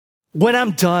When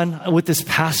I'm done with this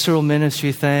pastoral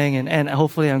ministry thing, and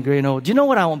hopefully I'm great and old, do you know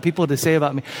what I want people to say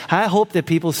about me? I hope that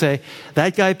people say,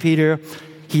 that guy Peter,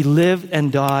 he lived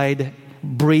and died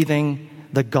breathing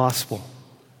the gospel.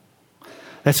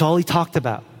 That's all he talked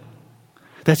about.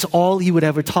 That's all he would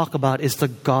ever talk about is the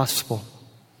gospel.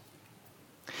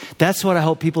 That's what I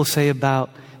hope people say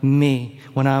about me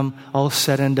when I'm all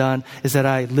said and done, is that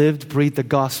I lived, breathed the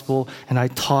gospel, and I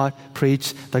taught,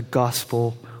 preached the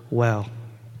gospel well.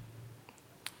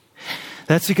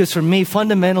 That's because for me,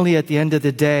 fundamentally at the end of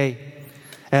the day,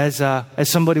 as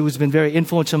somebody who's been very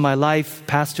influential in my life,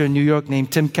 pastor in New York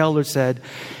named Tim Keller said,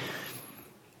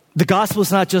 the gospel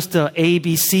is not just the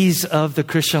ABCs of the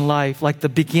Christian life, like the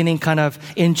beginning kind of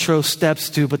intro steps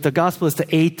to, but the gospel is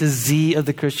the A to Z of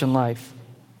the Christian life.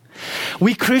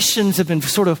 We Christians have been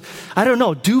sort of,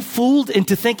 fooled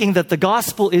into thinking that the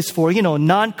gospel is for,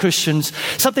 non-Christians,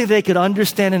 something they could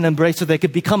understand and embrace so they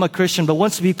could become a Christian. But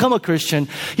once we become a Christian,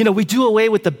 we do away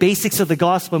with the basics of the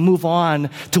gospel and move on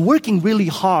to working really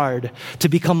hard to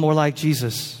become more like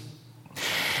Jesus.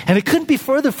 And it couldn't be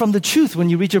further from the truth when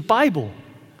you read your Bible.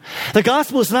 The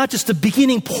gospel is not just the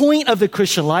beginning point of the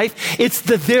Christian life, it's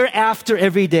the thereafter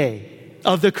every day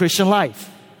of the Christian life.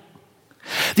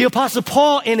 The Apostle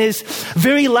Paul, in his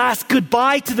very last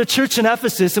goodbye to the church in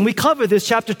Ephesus, and we cover this,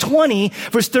 chapter 20,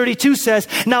 verse 32 says,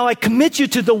 "Now I commit you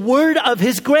to the word of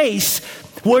his grace,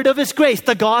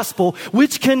 the gospel,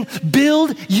 which can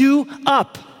build you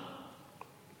up."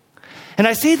 And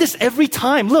I say this every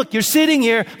time. Look, you're sitting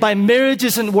here, my marriage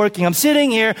isn't working. I'm sitting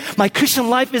here, my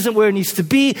Christian life isn't where it needs to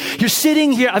be. You're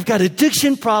sitting here, I've got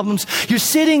addiction problems. You're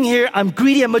sitting here, I'm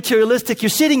greedy and materialistic. You're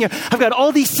sitting here, I've got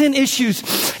all these sin issues.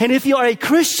 And if you are a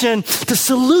Christian, the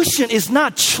solution is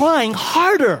not trying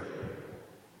harder.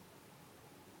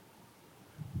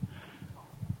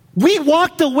 We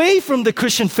walked away from the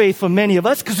Christian faith for many of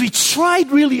us because we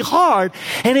tried really hard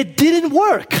and it didn't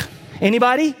work.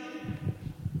 Anybody?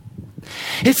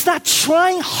 It's not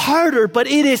trying harder, but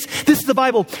this is the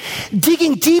Bible,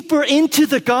 digging deeper into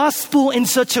the gospel in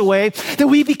such a way that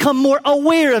we become more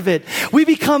aware of it. We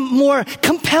become more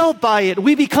compelled by it.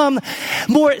 We become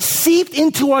more seeped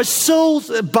into our souls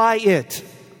by it.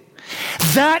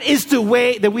 That is the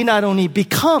way that we not only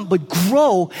become, but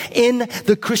grow in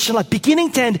the Christian life.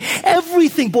 Beginning to end,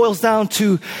 everything boils down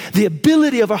to the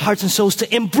ability of our hearts and souls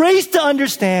to embrace, to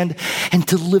understand, and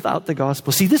to live out the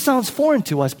gospel. See, this sounds foreign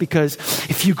to us because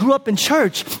if you grew up in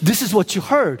church, this is what you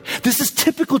heard. This is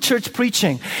typical church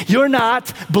preaching. You're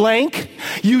not blank.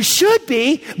 You should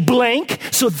be blank.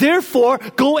 So therefore,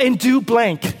 go and do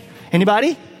blank.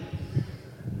 Anybody?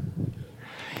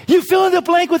 You fill in the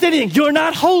blank with anything. You're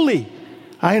not holy.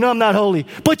 I know I'm not holy,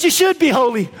 but you should be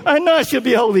holy. I know I should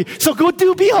be holy. So go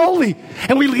be holy.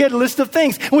 And we get a list of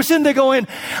things. And we're sitting there going,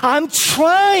 I'm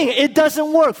trying. It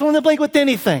doesn't work. Fill in the blank with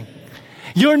anything.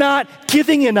 You're not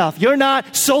giving enough. You're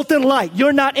not salt and light.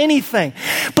 You're not anything.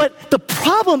 But the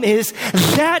problem is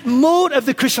that mode of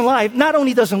the Christian life not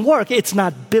only doesn't work, it's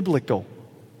not biblical.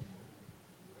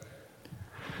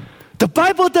 The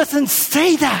Bible doesn't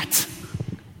say that.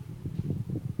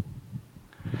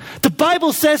 The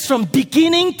Bible says from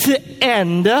beginning to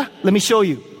end, let me show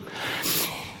you.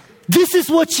 This is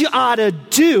what you ought to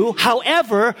do.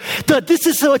 However, this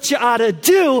is what you ought to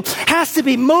do has to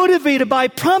be motivated by,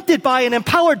 prompted by, and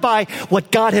empowered by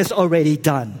what God has already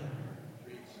done.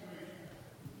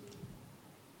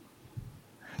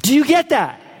 Do you get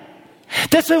that?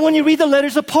 That's why when you read the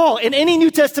letters of Paul, in any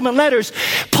New Testament letters,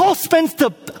 Paul spends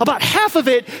about half of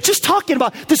it just talking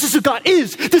about this is who God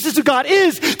is, this is who God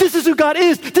is, this is who God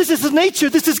is, this is his nature,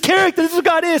 this is character, this is who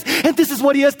God is, and this is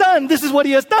what he has done, this is what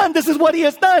he has done, this is what he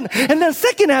has done. And then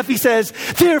second half he says,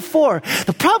 therefore.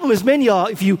 The problem is many of y'all,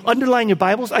 if you underline your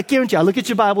Bibles, I guarantee you, I look at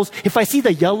your Bibles, if I see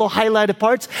the yellow highlighted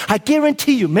parts, I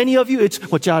guarantee you, many of you, it's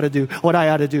what you ought to do, what I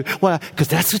ought to do. Well, because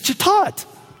that's what you're taught.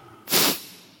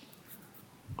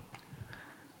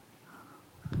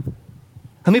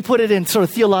 Let me put it in sort of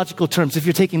theological terms if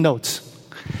you're taking notes.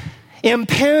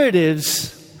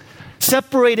 Imperatives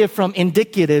separated from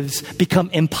indicatives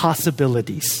become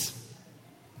impossibilities.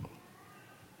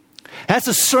 That's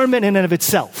a sermon in and of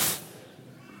itself.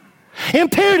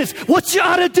 Imperatives, what you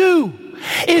ought to do,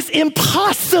 is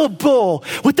impossible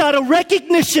without a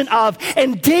recognition of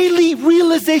and daily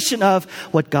realization of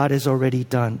what God has already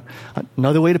done.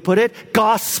 Another way to put it,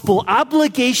 gospel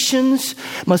obligations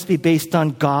must be based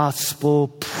on gospel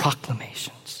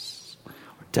proclamations or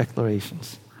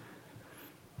declarations.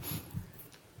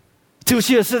 To which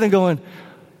you're sitting there going,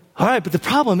 all right, but the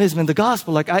problem is, man, the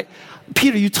gospel,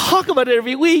 Peter, you talk about it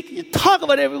every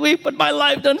week, but my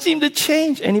life doesn't seem to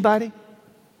change. Anybody?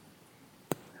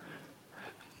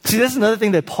 See, that's another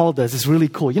thing that Paul does. It's really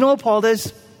cool. You know what Paul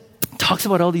does? Talks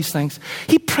about all these things.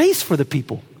 He prays for the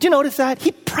people. Do you notice that?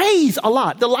 He prays a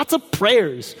lot. There are lots of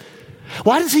prayers.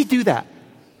 Why does he do that?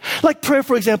 Like prayer,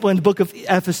 for example, in the book of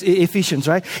Ephesians,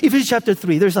 right? Ephesians chapter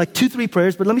 3, there's like 2-3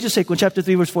 prayers, but let me just say, chapter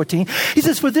 3, verse 14. He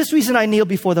says, for this reason I kneel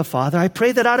before the Father. I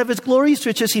pray that out of his glorious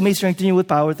riches he may strengthen you with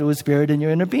power through his Spirit in your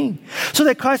inner being, so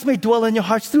that Christ may dwell in your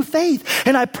hearts through faith.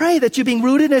 And I pray that you, being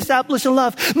rooted and established in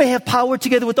love, may have power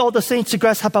together with all the saints to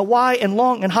grasp how wide and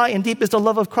long and high and deep is the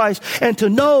love of Christ, and to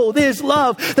know this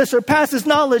love that surpasses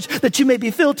knowledge, that you may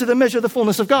be filled to the measure of the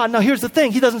fullness of God. Now here's the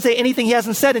thing. He doesn't say anything he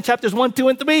hasn't said in chapters 1, 2,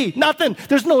 and 3. Nothing.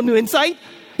 There's no new insight.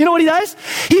 You know what he does?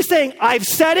 He's saying, I've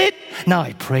said it. Now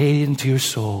I pray it into your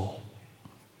soul.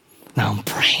 Now I'm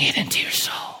praying it into your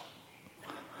soul.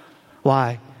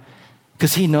 Why?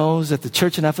 Because he knows that the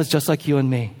church in Ephesus is just like you and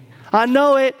me. I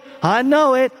know it. I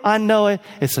know it. I know it.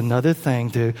 It's another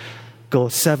thing to go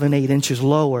 7-8 inches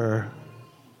lower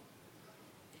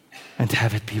and to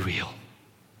have it be real.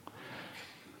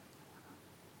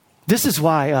 This is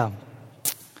why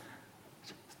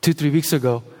 2-3 weeks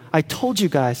ago, I told you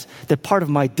guys that part of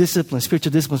my discipline,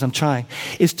 spiritual disciplines I'm trying,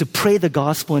 is to pray the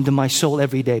gospel into my soul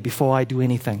every day before I do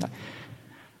anything.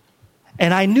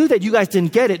 And I knew that you guys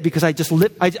didn't get it because I just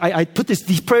I put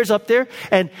these prayers up there,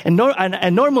 and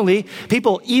normally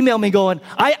people email me going,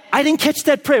 I didn't catch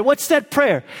that prayer. What's that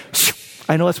prayer?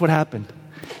 I know that's what happened.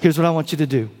 Here's what I want you to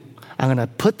do. I'm going to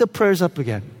put the prayers up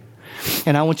again,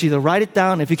 and I want you to write it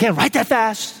down. If you can't write that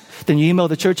fast, then you email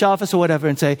the church office or whatever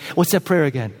and say, what's that prayer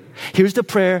again? Here's the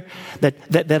prayer that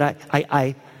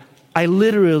I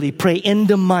literally pray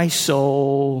into my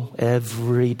soul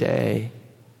every day,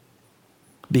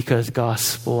 because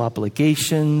gospel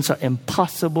obligations are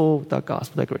impossible without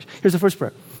gospel declaration. Here's the first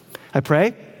prayer. I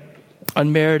pray,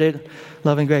 unmerited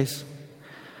love and grace.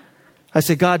 I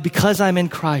say, God, because I'm in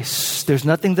Christ, there's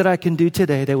nothing that I can do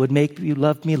today that would make you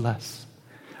love me less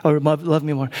or love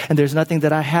me more. And there's nothing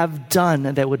that I have done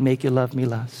that would make you love me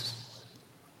less.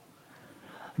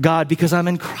 God, because I'm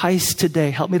in Christ today,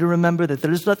 help me to remember that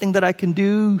there's nothing that I can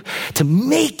do to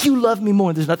make you love me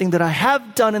more. There's nothing that I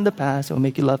have done in the past that will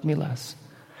make you love me less.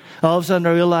 All of a sudden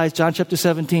I realized, John chapter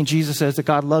 17, Jesus says that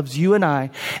God loves you and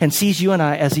I and sees you and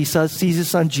I as he sees his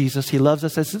son Jesus. He loves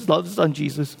us as he loves his son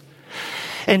Jesus.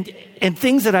 And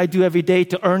things that I do every day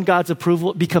to earn God's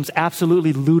approval becomes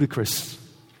absolutely ludicrous.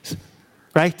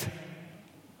 Right?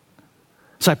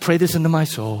 So I pray this into my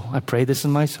soul. I pray this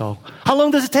in my soul. How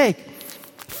long does it take?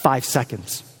 5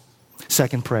 seconds.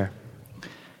 Second prayer.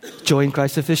 Joy in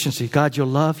Christ's sufficiency. God, your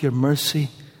love, your mercy,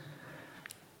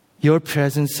 your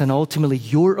presence, and ultimately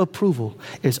your approval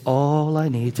is all I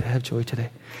need to have joy today.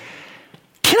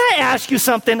 Can I ask you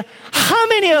something? How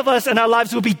many of us in our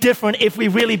lives will be different if we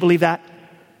really believe that?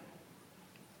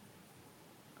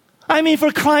 I mean,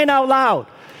 for crying out loud.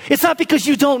 It's not because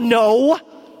you don't know,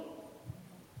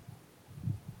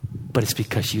 but it's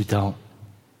because you don't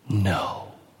know.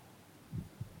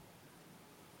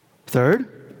 Third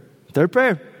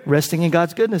prayer, resting in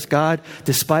God's goodness. God,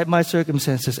 despite my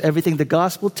circumstances, everything the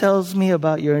gospel tells me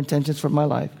about your intentions for my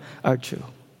life are true.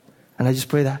 And I just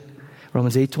pray that.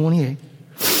 Romans 8:28.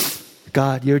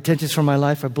 God, your intentions for my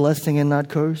life are blessing and not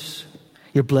curse.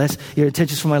 Your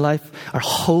intentions for my life are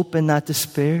hope and not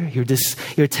despair. Your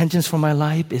intentions for my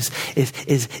life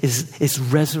is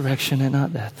resurrection and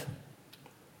not death.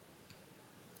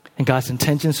 And God's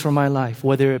intentions for my life,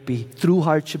 whether it be through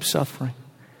hardship, suffering,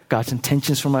 God's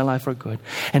intentions for my life are good.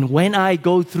 And when I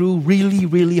go through really,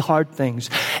 really hard things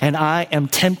and I am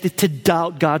tempted to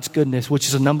doubt God's goodness, which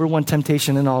is the number one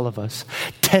temptation in all of us,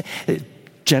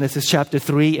 Genesis chapter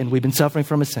 3, and we've been suffering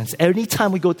from it since.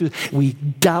 Anytime we go through, we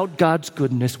doubt God's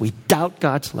goodness, we doubt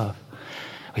God's love.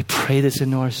 We pray this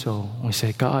into our soul. We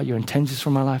say, God, your intentions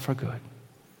for my life are good,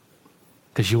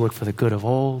 because you work for the good of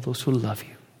all those who love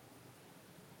you.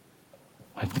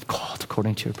 I've been called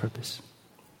according to your purpose.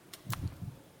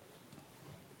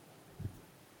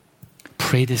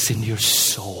 Pray this into your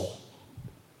soul.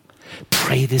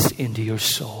 Pray this into your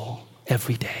soul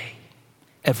every day.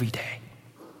 Every day.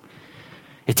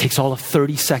 It takes all of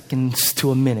 30 seconds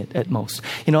to a minute at most.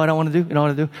 You know what I want to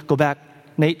do? Go back.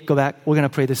 Nate, go back. We're going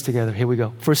to pray this together. Here we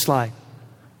go. First slide.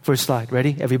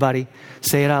 Ready? Everybody,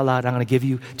 say it out loud. I'm going to give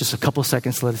you just a couple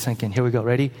seconds to let it sink in. Here we go.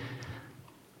 Ready?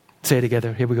 Say it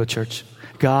together. Here we go, church.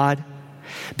 God,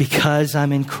 because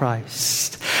I'm in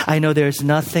Christ, I know there's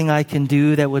nothing I can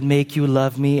do that would make you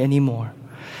love me anymore.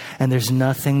 And there's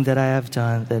nothing that I have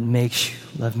done that makes you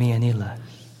love me any less.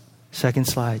 Second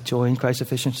slide, joy in Christ's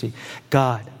sufficiency.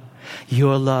 God,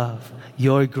 your love,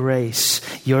 your grace,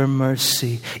 your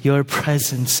mercy, your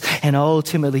presence, and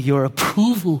ultimately your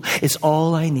approval is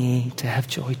all I need to have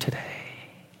joy today.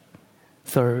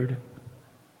 Third,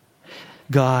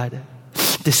 God,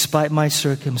 despite my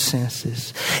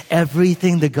circumstances,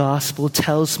 everything the gospel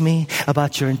tells me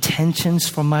about your intentions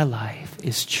for my life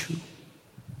is true.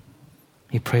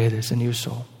 You pray this in your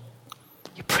soul.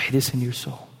 You pray this in your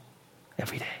soul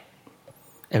every day,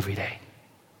 every day,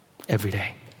 every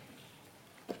day.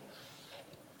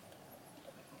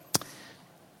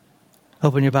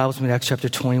 Open your Bibles with me to Acts chapter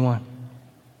 21.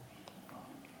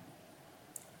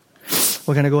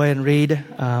 We're going to go ahead and read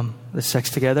this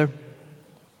text together.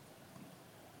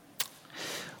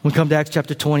 When we come to Acts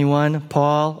chapter 21,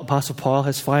 Apostle Paul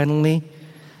has finally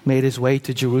made his way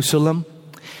to Jerusalem.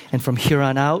 And from here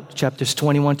on out, chapters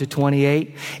 21 to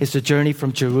 28 is the journey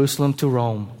from Jerusalem to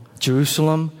Rome.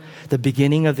 Jerusalem, the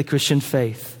beginning of the Christian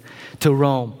faith, to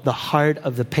Rome, the heart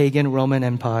of the pagan Roman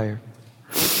Empire.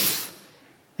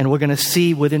 And we're going to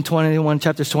see within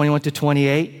chapters 21 to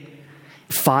 28,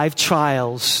 5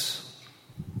 trials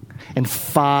and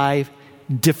 5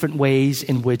 different ways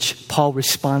in which Paul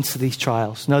responds to these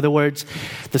trials. In other words,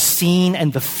 the scene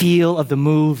and the feel of the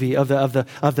movie, of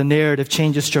the narrative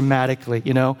changes dramatically,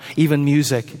 even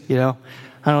music, I don't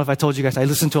know if I told you guys, I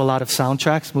listen to a lot of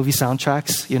soundtracks, movie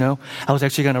soundtracks, I was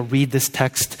actually going to read this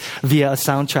text via a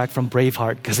soundtrack from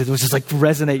Braveheart because it was just like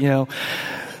resonate,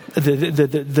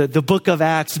 The book of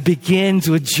Acts begins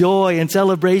with joy and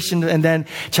celebration, and then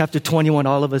chapter 21,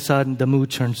 all of a sudden, the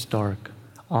mood turns dark,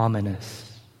 ominous.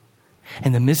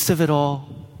 In the midst of it all,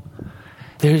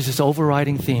 there's this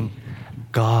overriding theme.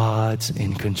 God's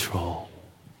in control.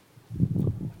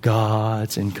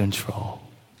 God's in control.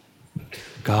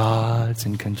 God's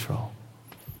in control.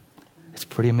 It's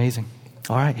pretty amazing.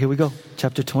 All right, here we go.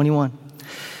 Chapter 21.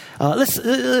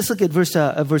 Let's look at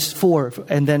verse 4,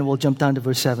 and then we'll jump down to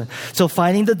verse 7. So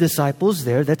finding the disciples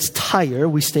there, that's Tyre,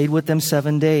 we stayed with them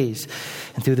 7 days.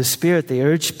 And through the Spirit, they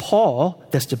urged Paul,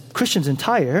 that's the Christians in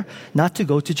Tyre, not to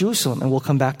go to Jerusalem. And we'll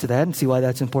come back to that and see why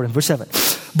that's important. Verse 7.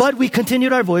 But we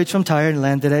continued our voyage from Tyre and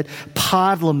landed at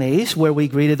Ptolemais, where we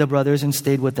greeted the brothers and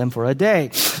stayed with them for a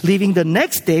day. Leaving the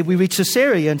next day, we reached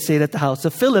Caesarea and stayed at the house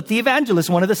of Philip, the evangelist,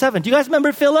 one of the 7. Do you guys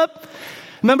remember Philip?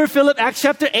 Remember Philip, Acts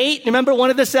chapter 8? Remember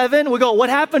one of the 7? We go, what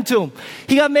happened to him?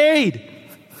 He got married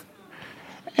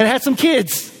and had some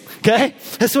kids. Okay?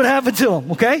 That's what happened to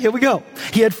him. Okay? Here we go.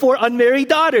 He had 4 unmarried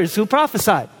daughters who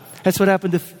prophesied. That's what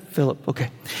happened to Philip.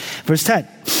 Okay. Verse 10.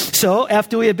 So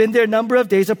after we had been there a number of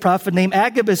days, a prophet named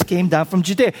Agabus came down from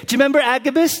Judea. Do you remember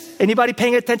Agabus? Anybody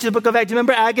paying attention to the book of Acts? Do you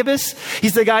remember Agabus?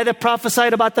 He's the guy that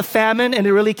prophesied about the famine and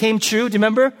it really came true. Do you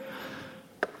remember?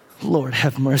 Lord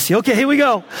have mercy. Okay, here we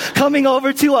go. Coming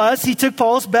over to us, he took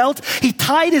Paul's belt. He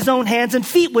tied his own hands and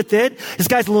feet with it. This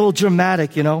guy's a little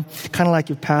dramatic, kind of like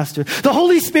your pastor. The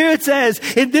Holy Spirit says,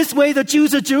 in this way, the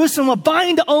Jews of Jerusalem will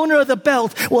bind the owner of the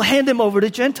belt, will hand him over to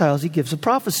Gentiles. He gives a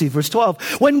prophecy. Verse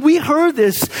 12. When we heard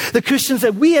this, the Christians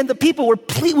said, we and the people we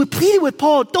pleaded with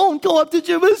Paul, don't go up to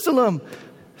Jerusalem.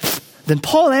 Then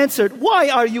Paul answered, why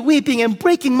are you weeping and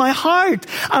breaking my heart?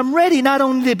 I'm ready not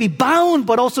only to be bound,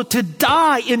 but also to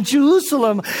die in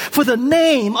Jerusalem for the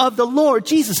name of the Lord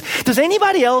Jesus. Does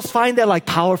anybody else find that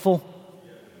powerful?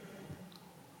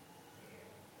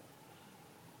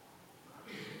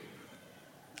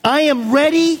 I am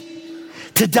ready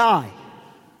to die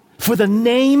for the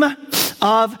name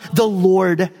of the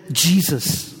Lord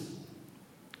Jesus.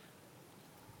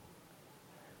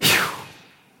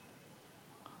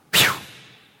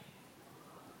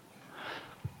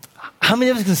 How many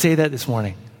of us can say that this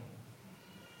morning?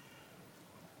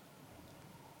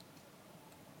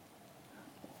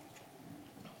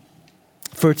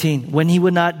 When he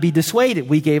would not be dissuaded,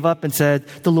 we gave up and said,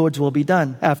 the Lord's will be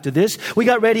done. After this, we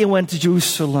got ready and went to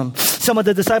Jerusalem. Some of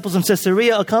the disciples from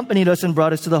Caesarea accompanied us and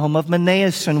brought us to the home of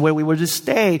Manaeus, and where we were to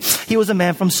stay. He was a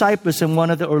man from Cyprus and one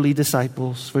of the early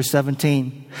disciples. Verse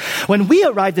 17. When we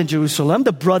arrived in Jerusalem,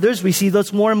 the brothers received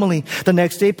us warmly. The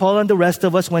next day, Paul and the rest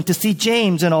of us went to see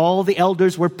James, and all the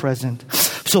elders were present.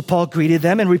 So Paul greeted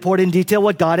them and reported in detail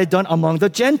what God had done among the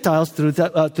Gentiles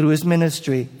through his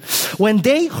ministry. When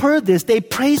they heard this, they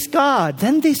praised God.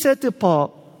 Then they said to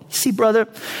Paul, see, brother,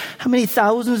 how many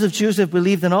thousands of Jews have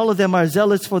believed, and all of them are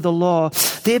zealous for the law.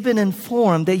 They've been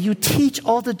informed that you teach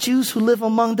all the Jews who live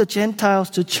among the Gentiles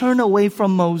to turn away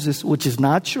from Moses, which is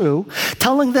not true,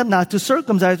 telling them not to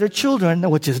circumcise their children,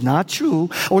 which is not true,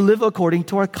 or live according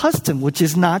to our custom, which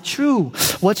is not true.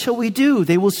 What shall we do?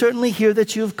 They will certainly hear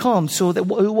that you have come, so that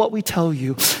what we tell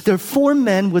you. There are 4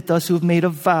 men with us who have made a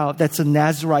vow. That's a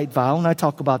Nazirite vow, and I'll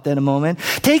talk about that in a moment.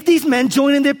 Take these men,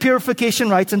 join in their purification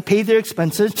rites, and pay their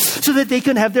expenses. so that they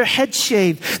can have their heads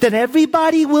shaved. Then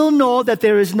everybody will know that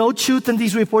there is no truth in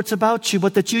these reports about you,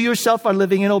 but that you yourself are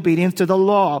living in obedience to the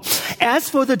law. As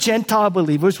for the Gentile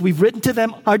believers, we've written to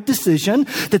them our decision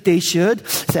that they should,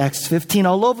 it's Acts 15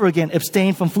 all over again,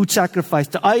 abstain from food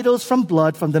sacrificed to idols, from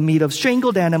blood, from the meat of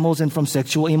strangled animals, and from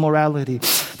sexual immorality.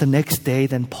 The next day,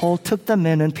 then Paul took them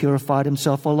in and purified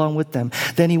himself along with them.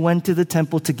 Then he went to the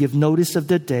temple to give notice of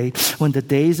the day when the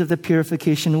days of the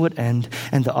purification would end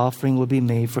and the offering would be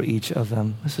made for each of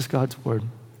them. This is God's word.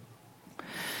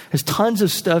 There's tons of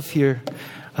stuff here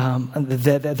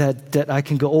that I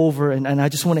can go over, and I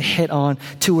just want to hit on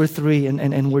 2 or 3,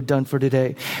 and we're done for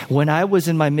today. When I was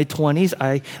in my mid-20s,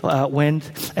 I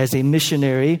went as a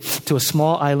missionary to a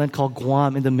small island called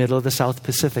Guam in the middle of the South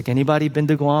Pacific. Anybody been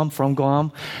to Guam, from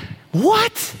Guam?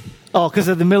 What? Oh, because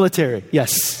of the military.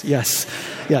 Yes.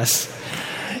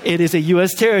 It is a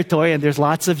U.S. territory, and there's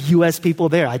lots of U.S. people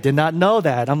there. I did not know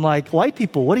that. I'm like, white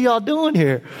people, what are y'all doing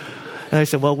here? And I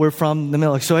said, well, we're from the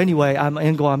military. So anyway, I'm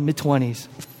in Guam, mid-20s.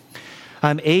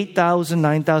 I'm 8,000,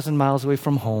 9,000 miles away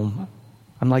from home.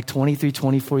 I'm like 23,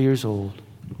 24 years old.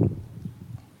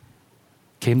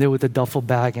 Came there with a duffel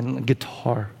bag and a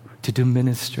guitar to do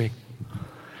ministry.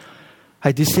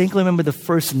 I distinctly remember the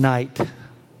first night,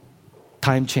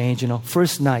 time change,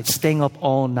 first night, staying up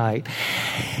all night.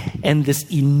 And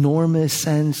this enormous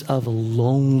sense of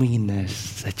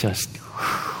loneliness that just...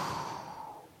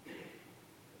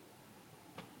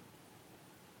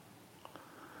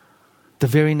 The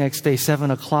very next day,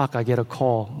 7 o'clock, I get a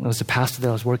call. It was the pastor that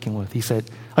I was working with. He said,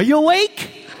 "Are you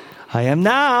awake?" "I am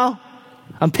now.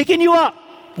 I'm picking you up.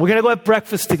 We're going to go have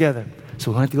breakfast together." So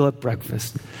we went to go have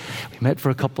breakfast. We met for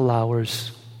a couple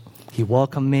hours. He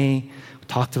welcomed me,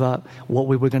 talked about what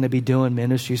we were going to be doing,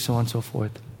 ministry, so on and so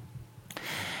forth.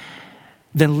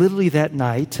 Then literally that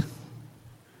night,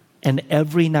 and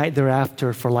every night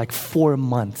thereafter for like 4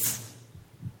 months,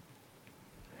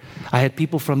 I had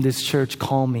people from this church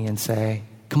call me and say,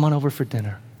 "Come on over for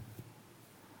dinner.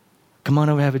 Come on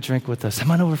over, have a drink with us.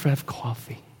 Come on over for have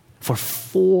coffee." For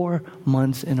 4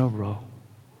 months in a row.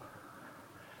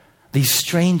 These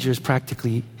strangers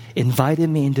practically invited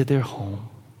me into their home,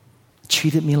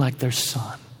 treated me like their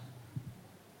son.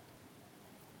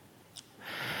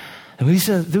 And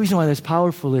the reason why that's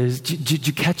powerful is, did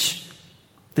you catch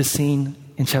the scene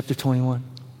in chapter 21?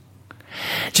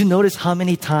 Did you notice how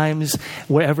many times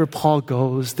wherever Paul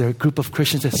goes, there are a group of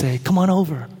Christians that say, "Come on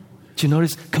over." Did you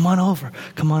notice? "Come on over.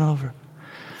 Come on over."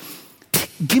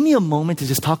 Give me a moment to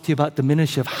just talk to you about the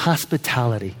ministry of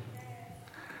hospitality.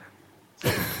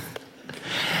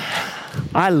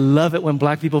 I love it when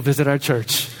black people visit our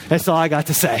church. That's all I got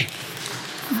to say.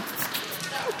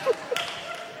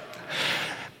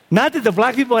 Not that the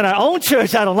black people in our own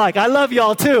church I don't like. I love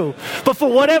y'all too. But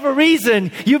for whatever reason,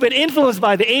 you've been influenced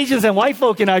by the Asians and white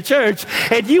folk in our church,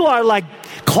 and you are like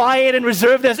quiet and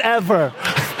reserved as ever.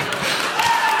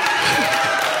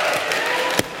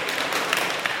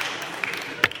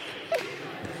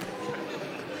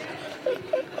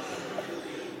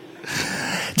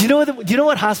 Do you know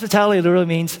what hospitality literally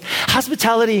means?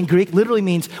 Hospitality in Greek literally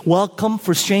means welcome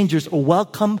for strangers, or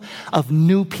welcome of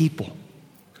new people.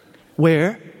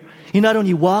 Where you not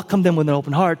only welcome them with an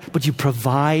open heart, but you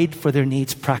provide for their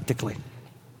needs practically.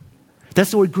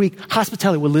 That's the word Greek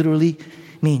hospitality, what literally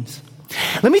means.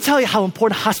 Let me tell you how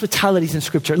important hospitality is in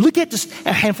Scripture. Look at just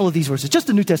a handful of these verses, just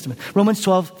the New Testament. Romans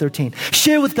 12:13.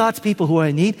 Share with God's people who are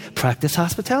in need. Practice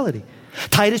hospitality.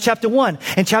 Titus chapter 1.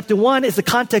 And chapter 1 is the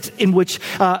context in which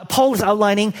Paul is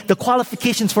outlining the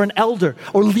qualifications for an elder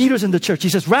or leaders in the church. He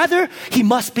says, rather, he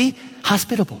must be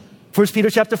hospitable. 1 Peter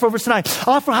chapter 4 verse 9.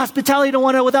 Offer hospitality to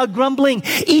one another without grumbling.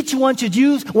 Each one should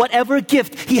use whatever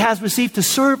gift he has received to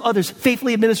serve others,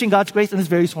 faithfully administering God's grace in its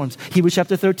various forms. Hebrews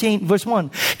chapter 13 verse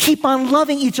 1. Keep on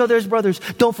loving each other as brothers.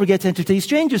 Don't forget to entertain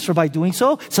strangers, for by doing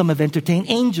so, some have entertained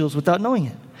angels without knowing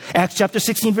it. Acts chapter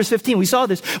 16 verse 15. We saw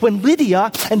this. When Lydia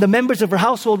and the members of her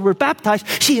household were baptized,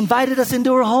 she invited us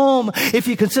into her home. If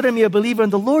you consider me a believer in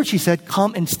the Lord, she said,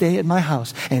 come and stay at my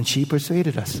house. And she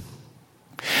persuaded us.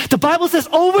 The Bible says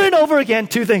over and over again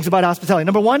 2 things about hospitality.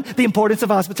 Number 1, the importance of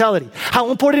hospitality. How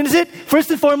important is it?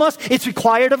 First and foremost, it's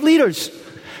required of leaders.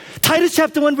 Titus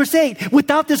chapter 1 verse 8.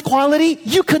 Without this quality,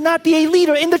 you could not be a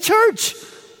leader in the church.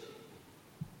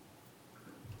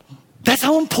 That's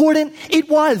how important it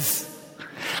was.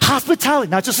 Hospitality,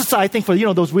 not just a side thing for,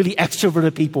 those really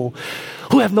extroverted people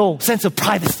who have no sense of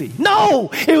privacy.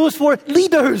 No, it was for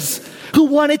leaders who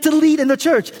wanted to lead in the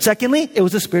church. Secondly, it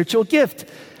was a spiritual gift.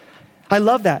 I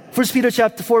love that. 1 Peter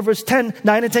chapter 4 verse 10,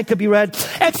 9 and 10 could be read.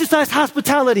 Exercise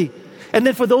hospitality. And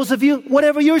then for those of you,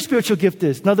 whatever your spiritual gift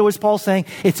is. In other words, Paul's saying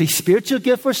it's a spiritual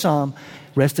gift for some,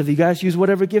 Rest of you guys use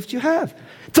whatever gift you have.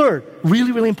 Third,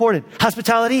 really, really important.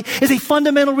 Hospitality is a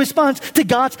fundamental response to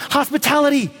God's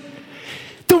hospitality.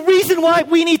 The reason why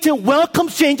we need to welcome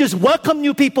strangers, welcome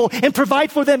new people, and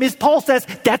provide for them is, Paul says,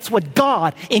 that's what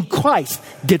God in Christ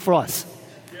did for us.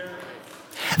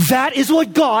 That is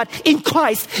what God in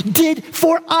Christ did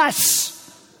for us.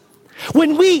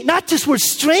 When we, not just were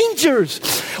strangers,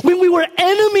 when we were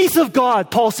enemies of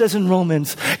God, Paul says in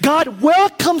Romans, God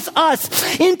welcomes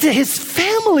us into his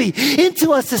family,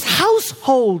 into us, his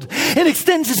household, and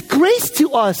extends his grace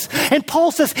to us. And Paul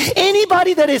says,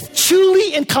 anybody that has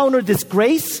truly encountered this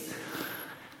grace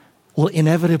will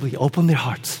inevitably open their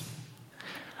hearts,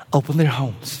 open their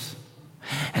homes,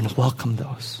 and welcome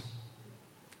those.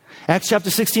 Acts chapter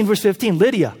 16, verse 15,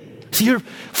 Lydia. See, her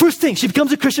first thing, she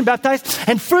becomes a Christian baptized,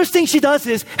 and first thing she does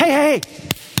is, hey,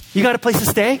 you got a place to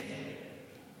stay?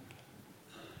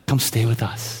 Come stay with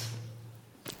us.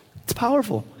 It's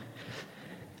powerful.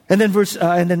 And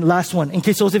then last one, in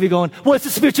case those of you going, well, it's a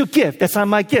spiritual gift. That's not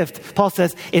my gift. Paul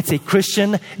says it's a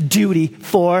Christian duty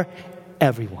for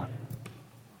everyone.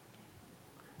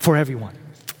 For everyone.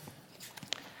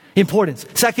 Importance.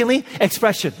 Secondly,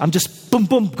 expression. I'm just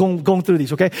going through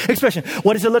these, okay? Expression.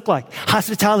 What does it look like?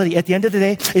 Hospitality, at the end of the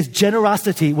day, is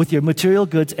generosity with your material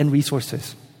goods and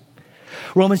resources.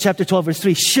 Romans chapter 12, verse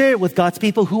 3. Share with God's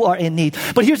people who are in need.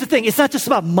 But here's the thing. It's not just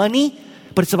about money,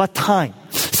 but it's about time.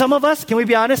 Some of us, can we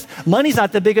be honest? Money's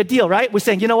not the big a deal, right? We're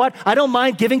saying, you know what? I don't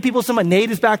mind giving people some money.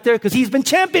 Nate is back there because he's been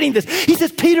championing this. He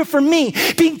says, Peter, for me,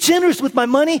 being generous with my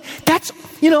money, that's,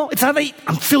 it's not like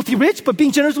I'm filthy rich, but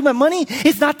being generous with my money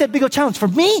is not that big a challenge. For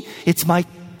me, it's my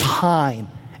time.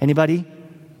 Anybody?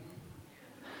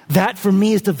 That for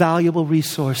me is the valuable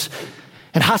resource.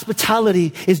 And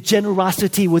hospitality is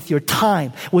generosity with your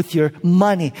time, with your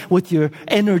money, with your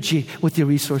energy, with your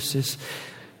resources.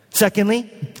 Secondly,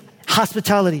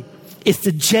 hospitality is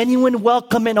the genuine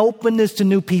welcome and openness to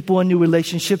new people and new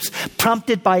relationships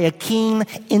prompted by a keen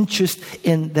interest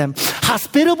in them.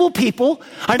 Hospitable people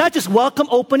are not just welcome,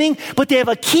 opening, but they have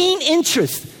a keen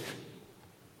interest.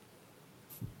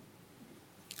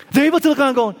 They're able to look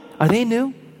around going, are they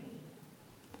new?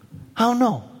 I don't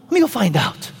know. Let me go find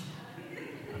out.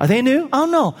 Are they new? I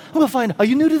don't know. I'm going to find out. Are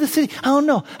you new to the city? I don't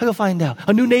know. I'll go find out.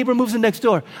 A new neighbor moves in next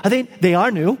door. They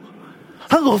are new.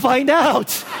 I'm going to find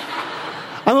out.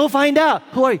 I'm going to find out.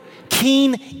 Who are you?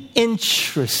 Keen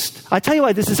interest. I tell you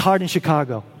why this is hard in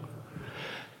Chicago.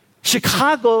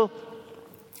 Chicago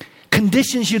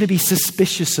conditions you to be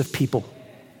suspicious of people.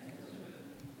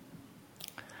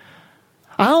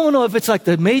 I don't know if it's like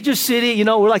the major city,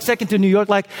 we're like second to New York.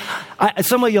 Like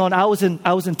some of you I was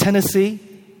in Tennessee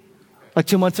like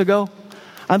 2 months ago.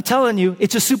 I'm telling you,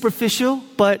 it's just superficial,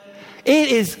 but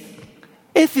it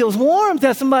feels warm to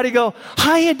have somebody go,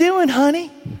 how you doing, honey?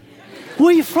 Where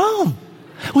are you from?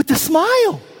 With the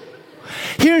smile.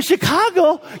 Here in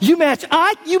Chicago, you make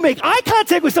eye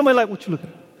contact with somebody like, what you looking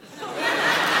at?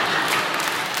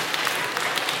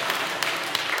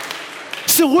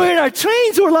 So we're in our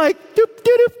trains, we're like, doop,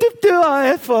 doop, doop, doop, doop, our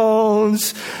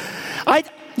headphones.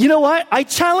 You know what? I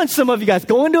challenge some of you guys,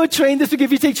 go into a train, this will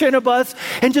if you take train or bus,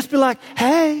 and just be like,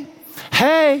 hey.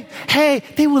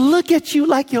 They will look at you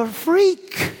like you're a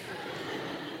freak.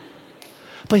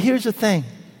 But here's the thing.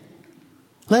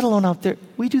 Let alone out there,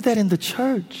 we do that in the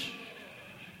church.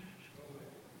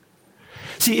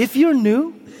 See, if you're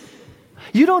new,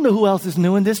 you don't know who else is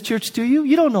new in this church, do you?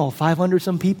 You don't know 500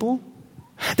 some people.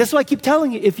 That's why I keep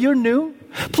telling you, if you're new,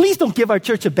 please don't give our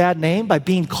church a bad name by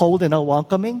being cold and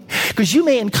unwelcoming. Because you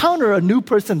may encounter a new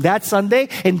person that Sunday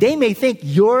and they may think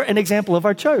you're an example of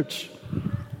our church.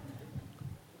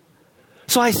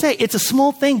 So I say, it's a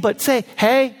small thing, but say,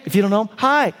 hey, if you don't know,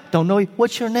 hi, don't know you,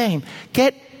 what's your name?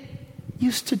 Get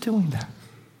used to doing that.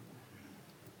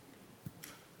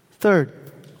 Third,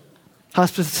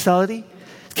 hospitality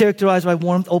is characterized by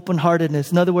warmth,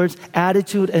 open-heartedness. In other words,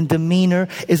 attitude and demeanor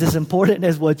is as important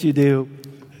as what you do.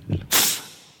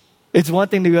 It's one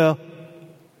thing to go,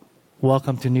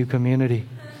 welcome to New Community,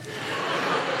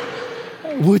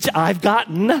 which I've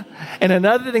gotten. And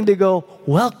another thing to go,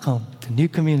 welcome to New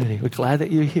Community. We're glad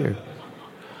that you're here.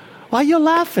 Why are you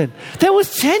laughing? That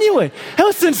was genuine. That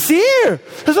was sincere.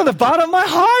 That was on the bottom of my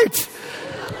heart.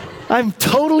 I'm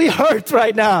totally hurt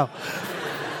right now.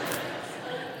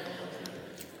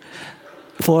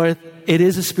 Fourth, it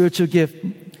is a spiritual gift.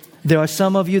 There are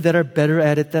some of you that are better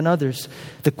at it than others.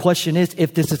 The question is,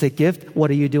 if this is a gift, what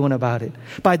are you doing about it?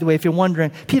 By the way, if you're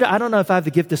wondering, Peter, I don't know if I have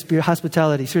the gift of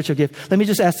hospitality, spiritual gift. Let me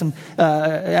just ask some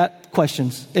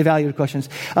questions, evaluative questions.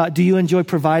 Do you enjoy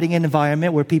providing an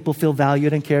environment where people feel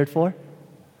valued and cared for?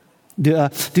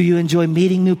 Do you enjoy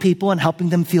meeting new people and helping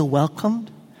them feel welcomed?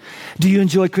 Do you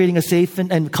enjoy creating a safe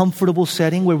and comfortable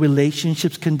setting where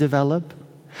relationships can develop?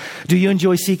 Do you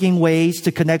enjoy seeking ways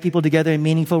to connect people together in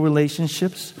meaningful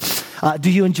relationships?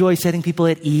 Do you enjoy setting people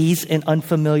at ease in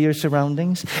unfamiliar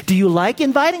surroundings? Do you like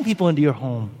inviting people into your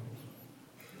home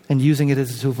and using it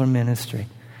as a tool for ministry?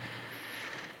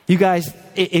 You guys,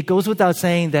 it goes without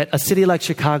saying that a city like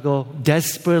Chicago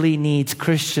desperately needs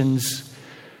Christians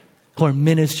who are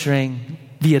ministering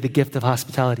via the gift of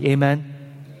hospitality. Amen?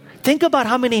 Think about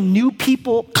how many new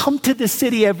people come to this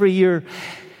city every year.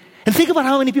 And think about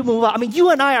how many people move out. I mean,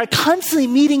 you and I are constantly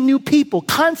meeting new people,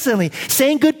 constantly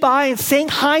saying goodbye and saying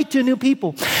hi to new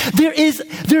people. There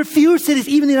are fewer cities,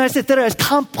 even in the United States, that are as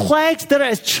complex, that are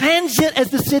as transient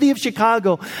as the city of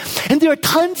Chicago. And there are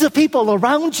tons of people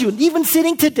around you, even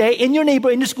sitting today in your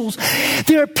neighborhood, in your schools.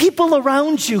 There are people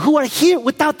around you who are here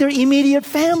without their immediate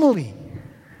family,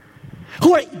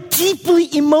 who are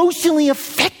deeply emotionally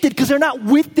affected because they're not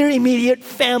with their immediate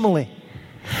family,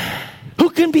 who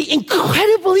can be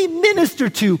incredibly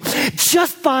ministered to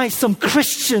just by some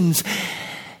Christians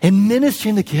in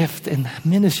ministering the gift and the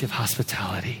ministry of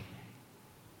hospitality.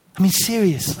 I mean,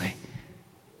 seriously.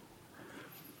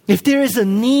 If there is a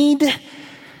need,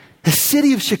 the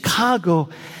city of Chicago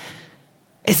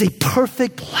is a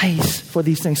perfect place for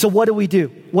these things. So what do we do?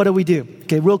 What do we do?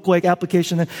 Okay, real quick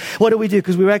application. What do we do?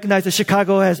 Because we recognize that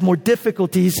Chicago has more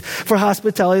difficulties for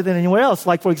hospitality than anywhere else.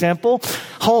 Like, for example,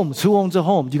 homes. Who owns a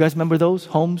home? Do you guys remember those?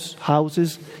 Homes,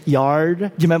 houses, yard. Do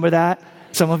you remember that?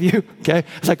 Some of you? Okay.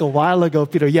 It's like a while ago,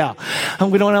 Peter. Yeah.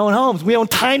 And we don't own homes. We own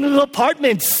tiny little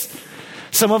apartments.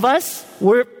 Some of us,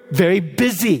 we're very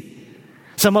busy.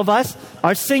 Some of us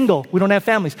are single. We don't have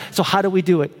families. So how do we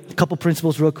do it? A couple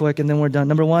principles real quick and then we're done.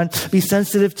 Number one, be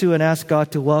sensitive to and ask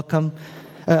God to welcome,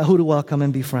 who to welcome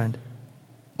and befriend.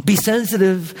 Be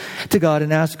sensitive to God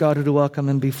and ask God who to welcome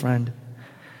and befriend.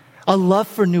 A love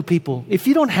for new people. If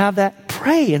you don't have that,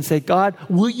 pray and say, God,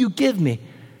 will you give me?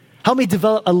 Help me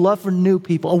develop a love for new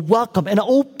people, a welcome, an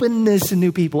openness to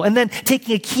new people, and then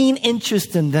taking a keen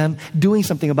interest in them, doing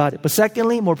something about it. But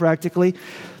secondly, more practically,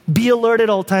 be alert at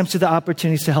all times to the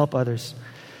opportunities to help others.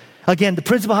 Again, the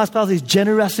principle of hospitality is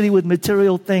generosity with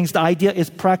material things. The idea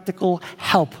is practical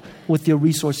help with your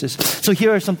resources. So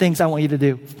here are some things I want you to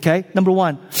do, okay? Number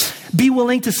one, be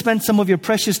willing to spend some of your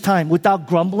precious time without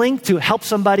grumbling to help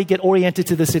somebody get oriented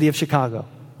to the city of Chicago.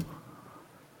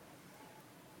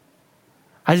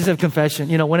 I just have a confession.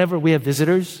 You know, whenever we have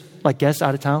visitors, like guests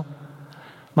out of town,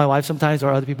 my wife sometimes or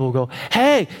other people will go,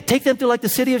 hey, take them to like the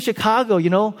city of Chicago,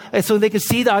 you know, and so they can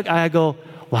see that. I go,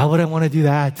 why would I want to do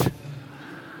that?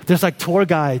 There's like tour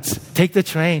guides. Take the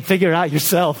train. Figure it out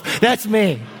yourself. That's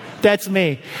me. That's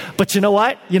me. But you know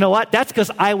what? You know what? That's because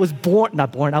I was born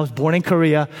in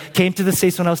Korea, came to the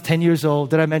States when I was 10 years old.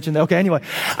 Did I mention that? Okay, anyway.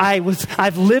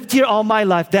 I've lived here all my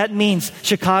life. That means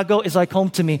Chicago is like home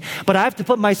to me. But I have to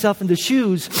put myself in the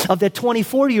shoes of that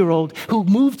 24-year-old who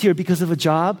moved here because of a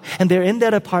job, and they're in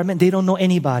that apartment. They don't know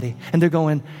anybody. And they're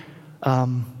going, how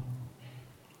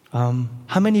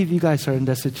many of you guys are in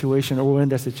that situation or were in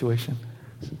that situation?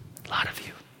 A lot of you.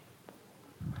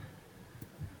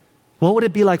 What would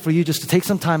it be like for you just to take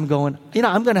some time going, you know,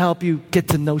 I'm going to help you get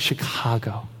to know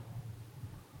Chicago.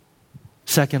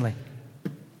 Secondly,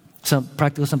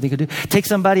 something you could do. Take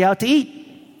somebody out to eat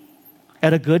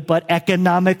at a good but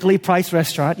economically priced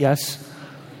restaurant, yes.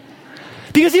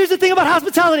 Because here's the thing about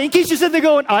hospitality. In case you're sitting there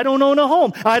going, I don't own a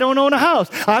home. I don't own a house.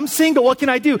 I'm single. What can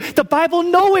I do? The Bible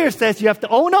nowhere says you have to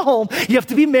own a home. You have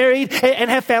to be married and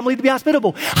have family to be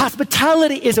hospitable.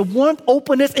 Hospitality is a warmth,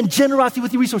 openness, and generosity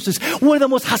with your resources. One of the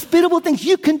most hospitable things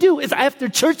you can do is after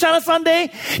church on a Sunday,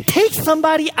 take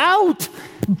somebody out,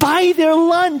 buy their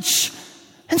lunch,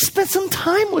 and spend some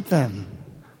time with them.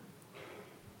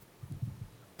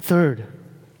 Third,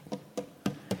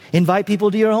 invite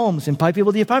people to your homes. Invite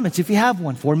people to your apartments if you have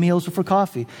one, for meals or for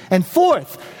coffee. And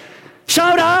fourth,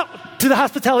 shout out to the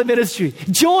hospitality ministry.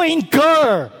 Join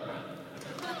GER.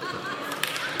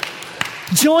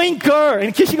 Join GER. And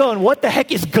in case you're going, what the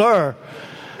heck is GER?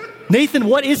 Nathan,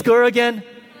 what is GER again?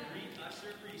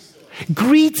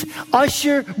 Greet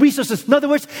Usher Resources. In other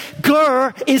words,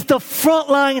 GER is the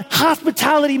frontline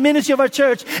hospitality ministry of our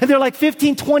church. And they're like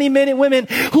 15, 20-minute women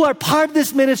who are part of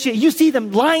this ministry. You see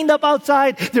them lined up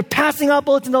outside. They're passing out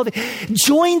bulletins.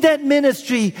 Join that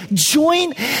ministry.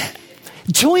 Join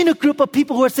a group of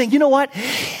people who are saying, you know what?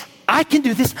 I can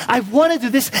do this. I want to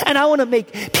do this. And I want to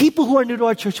make people who are new to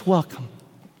our church welcome.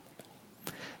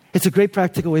 It's a great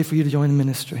practical way for you to join the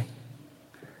ministry.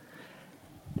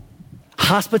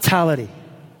 Hospitality.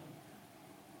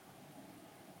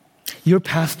 Your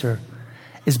pastor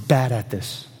is bad at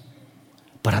this,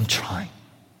 but I'm trying.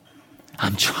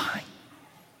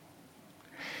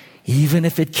 Even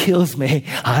if it kills me,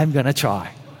 I'm going to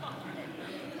try.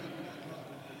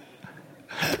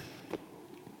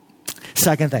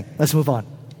 Second thing, let's move on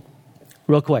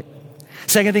real quick.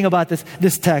 Second thing about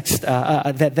this text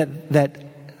that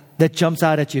jumps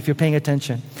out at you if you're paying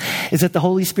attention is that the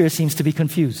Holy Spirit seems to be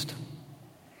confused.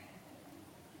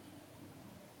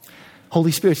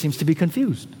 Holy Spirit seems to be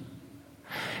confused.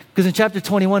 Because in chapter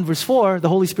 21, verse 4, the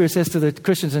Holy Spirit says to the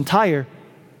Christians in Tyre,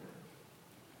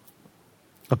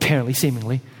 apparently,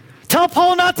 seemingly, tell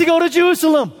Paul not to go to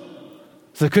Jerusalem.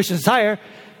 So the Christians in Tyre,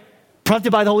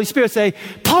 prompted by the Holy Spirit, say,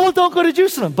 Paul, don't go to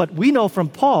Jerusalem. But we know from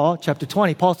Paul, chapter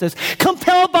 20, Paul says,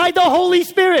 compelled by the Holy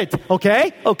Spirit.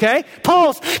 Okay?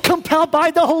 Paul's compelled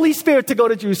by the Holy Spirit to go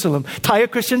to Jerusalem. Tyre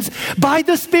Christians, by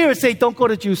the Spirit, say, don't go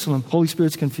to Jerusalem. Holy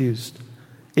Spirit's confused.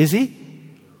 Is he?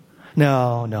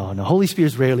 No. Holy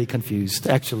Spirit's rarely confused,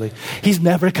 actually. He's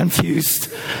never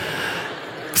confused.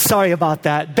 Sorry about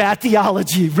that. Bad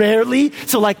theology. Rarely.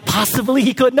 So like possibly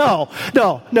he could. No.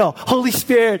 Holy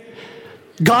Spirit,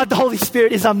 God the Holy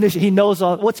Spirit is omniscient. He knows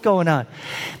all what's going on.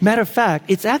 Matter of fact,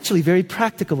 it's actually very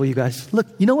practical, you guys. Look,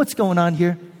 you know what's going on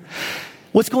here?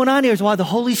 What's going on here is while the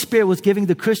Holy Spirit was giving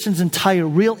the Christians in Tyre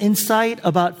real insight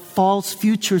about Paul's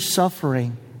future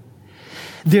suffering,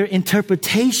 their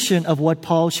interpretation of what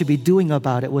Paul should be doing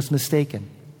about it was mistaken.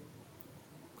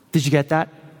 Did you get that?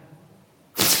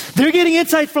 They're getting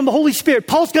insight from the Holy Spirit.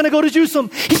 Paul's going to go to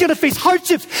Jerusalem. He's going to face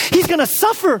hardships. He's going to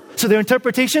suffer. So their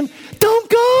interpretation, don't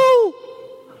go.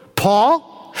 Paul,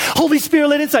 Holy Spirit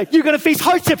led insight. You're going to face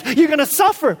hardships. You're going to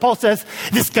suffer. Paul says,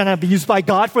 this is going to be used by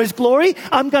God for His glory.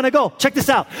 I'm going to go. Check this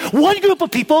out. One group of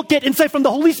people get insight from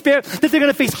the Holy Spirit that they're going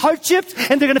to face hardships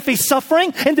and they're going to face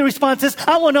suffering. And their response is,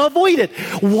 I want to avoid it.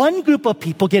 One group of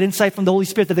people get insight from the Holy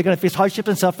Spirit that they're going to face hardships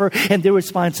and suffer. And their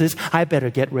response is, I better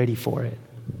get ready for it.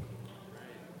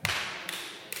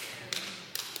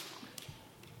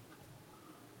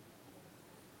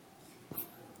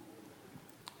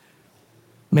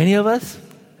 Many of us,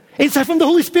 insight from the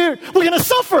Holy Spirit, we're going to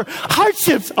suffer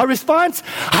hardships. Our response,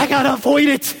 I got to avoid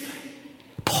it.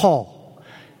 Paul,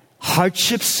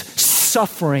 hardships,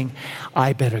 suffering,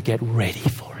 I better get ready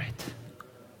for it.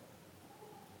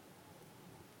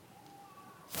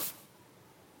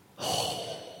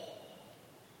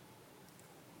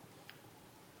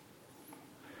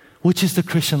 Which is the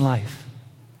Christian life?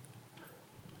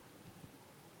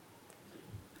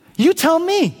 You tell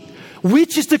me.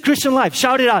 Which is the Christian life?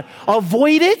 Shout it out.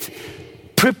 Avoid it,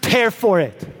 prepare for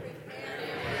it.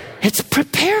 It's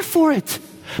prepare for it.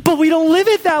 But we don't live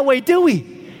it that way, do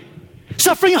we?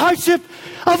 Suffering, hardship,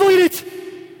 avoid it.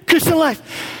 Christian life.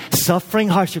 Suffering,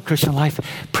 hardship, Christian life.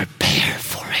 Prepare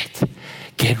for it.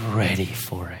 Get ready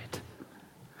for it.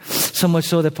 So much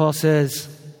so that Paul says,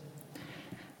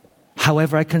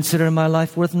 however, I consider my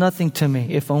life worth nothing to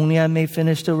me, if only I may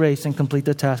finish the race and complete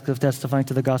the task of testifying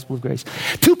to the gospel of grace.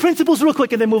 Two principles real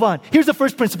quick and then move on. Here's the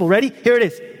first principle. Ready? Here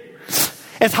it is.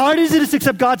 As hard as it is to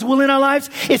accept God's will in our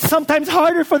lives, it's sometimes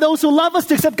harder for those who love us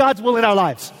to accept God's will in our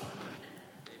lives.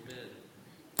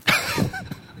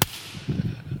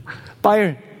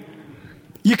 Byron,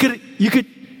 you could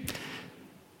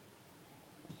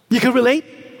relate?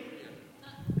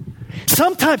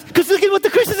 Sometimes, because look at what the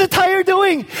Christians in Tyre are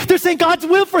doing. They're saying God's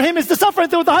will for him is to suffer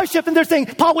through the hardship. And they're saying,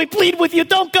 Paul, we plead with you,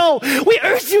 don't go. We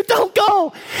urge you, don't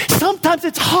go. Sometimes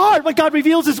it's hard when God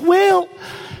reveals His will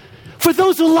for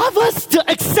those who love us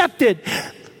to accept it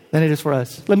than it is for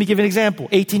us. Let me give you an example.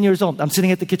 18 years old. I'm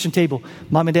sitting at the kitchen table.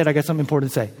 Mom and Dad, I got something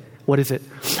important to say. What is it?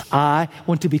 I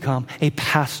want to become a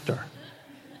pastor.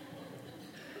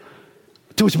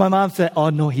 To which my mom said, oh,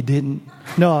 no, he didn't.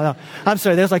 No. I'm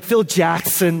sorry. There's like Phil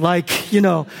Jackson,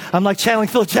 I'm like channeling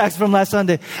Phil Jackson from last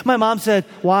Sunday. My mom said,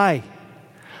 why?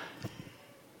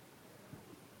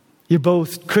 You're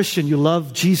both Christian. You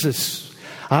love Jesus.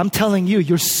 I'm telling you,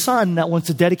 your son that wants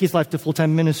to dedicate his life to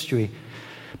full-time ministry,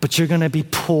 but you're going to be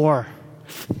poor.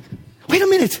 Wait a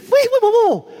minute.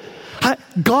 Whoa.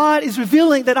 God is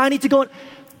revealing that I need to go.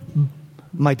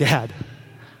 My dad,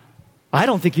 I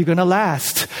don't think you're going to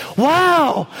last.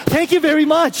 Wow. Thank you very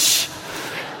much.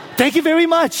 Thank you very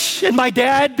much. And my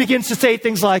dad begins to say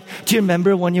things like, do you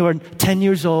remember when you were 10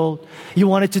 years old, you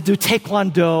wanted to do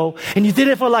Taekwondo and you did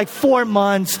it for like 4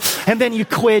 months and then you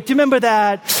quit. Do you remember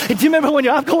that? And do you remember when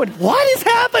I'm going, what is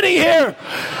happening here?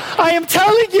 I am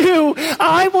telling you,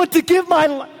 I want to give my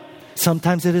life.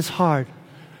 Sometimes it is hard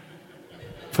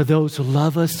for those who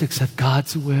love us to accept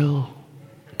God's will.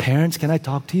 Parents, can I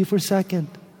talk to you for a second?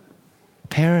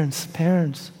 Parents.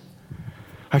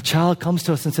 Our child comes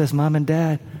to us and says, Mom and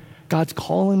Dad, God's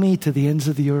calling me to the ends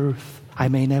of the earth. I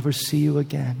may never see you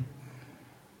again.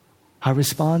 Our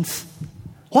response,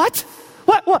 what?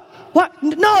 What?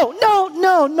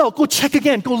 No. Go check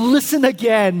again. Go listen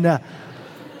again.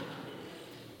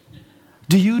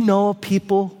 Do you know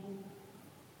people?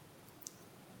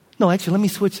 No, actually, let me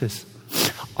switch this.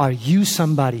 Are you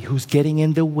somebody who's getting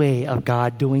in the way of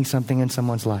God doing something in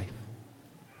someone's life?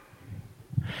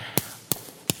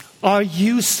 Are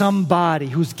you somebody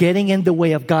who's getting in the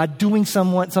way of God doing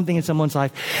something in someone's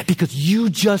life because you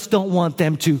just don't want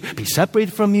them to be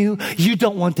separated from you? You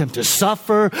don't want them to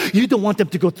suffer. You don't want them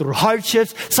to go through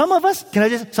hardships. Some of us,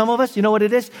 you know what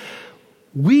it is?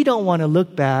 We don't want to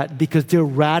look bad because their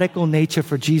radical nature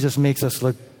for Jesus makes us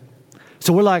look.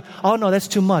 So we're like, oh no, that's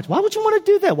too much. Why would you want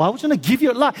to do that? Why would you want to give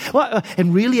your life?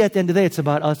 And really at the end of the day, it's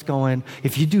about us going,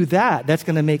 if you do that, that's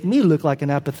going to make me look like an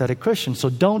apathetic Christian. So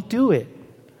don't do it.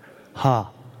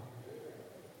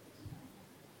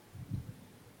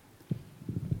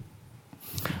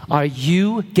 Are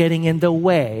you getting in the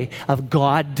way of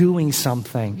God doing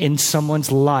something in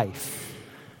someone's life?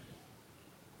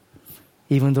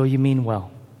 Even though you mean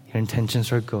well, your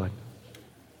intentions are good.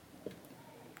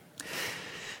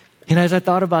 You know, as I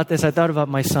thought about this, I thought about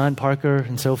my son, Parker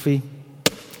and Sophie.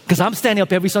 Because I'm standing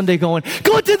up every Sunday going,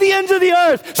 go to the ends of the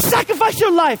earth, sacrifice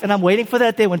your life. And I'm waiting for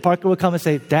that day when Parker would come and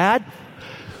say, Dad,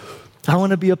 I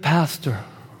want to be a pastor.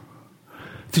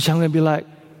 So I'm going to be like,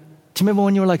 do you remember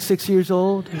when you were like 6 years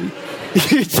old?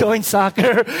 You joined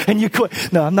soccer and you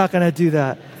quit. No, I'm not going to do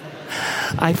that.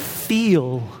 I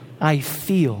feel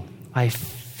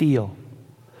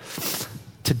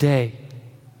today,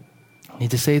 I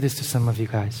need to say this to some of you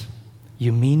guys.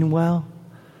 You mean well,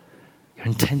 your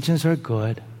intentions are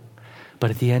good, but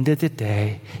at the end of the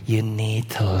day, you need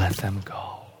to let them go.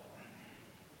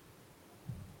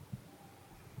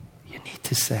 You need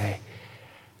to say,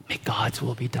 may God's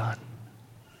will be done.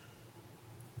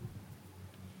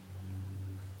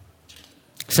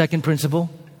 Second principle.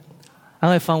 I'm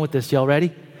having fun with this. Y'all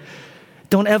ready?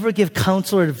 Don't ever give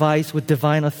counsel or advice with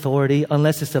divine authority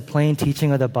unless it's a plain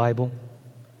teaching of the Bible.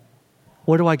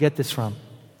 Where do I get this from?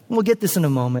 We'll get this in a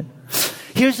moment.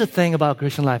 Here's the thing about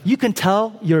Christian life. You can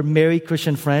tell your married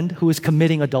Christian friend who is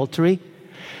committing adultery,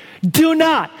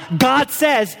 God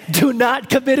says, do not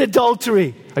commit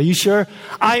adultery. Are you sure?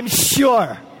 I'm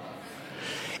sure.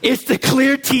 It's the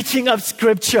clear teaching of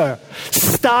Scripture.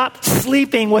 Stop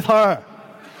sleeping with her.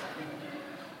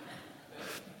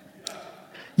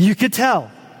 You could tell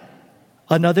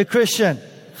another Christian.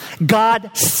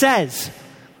 God says,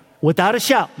 without a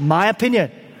shout, my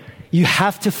opinion, you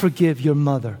have to forgive your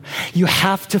mother. You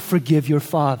have to forgive your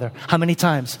father. How many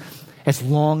times? As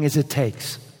long as it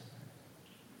takes.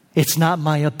 It's not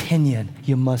my opinion.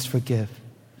 You must forgive.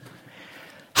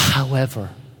 However,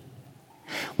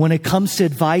 when it comes to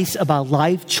advice about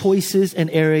life choices and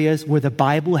areas where the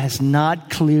Bible has not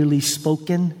clearly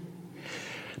spoken,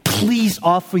 please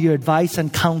offer your advice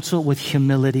and counsel with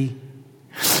humility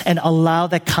and allow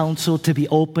that counsel to be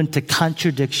open to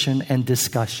contradiction and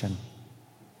discussion.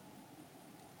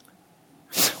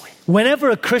 Whenever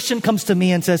a Christian comes to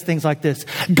me and says things like this,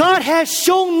 God has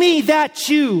shown me that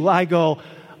you, I go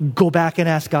back and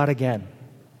ask God again,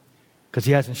 because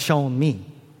He hasn't shown me.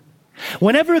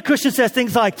 Whenever a Christian says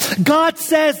things like, God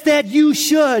says that you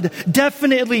should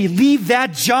definitely leave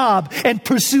that job and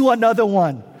pursue another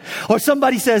one. Or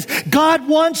somebody says, God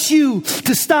wants you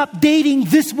to stop dating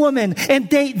this woman and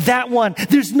date that one.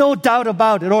 There's no doubt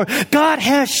about it. Or God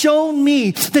has shown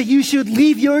me that you should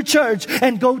leave your church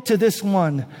and go to this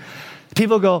one.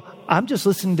 People go, I'm just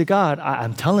listening to God.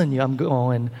 I'm telling you, I'm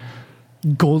going,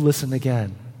 go listen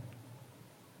again.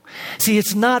 See,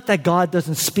 it's not that God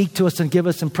doesn't speak to us and give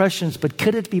us impressions, but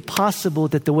could it be possible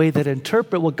that the way that I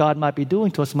interpret what God might be doing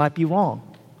to us might be wrong?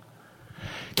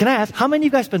 Can I ask, how many of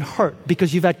you guys have been hurt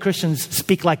because you've had Christians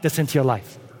speak like this into your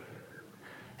life?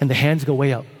 And the hands go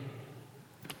way up.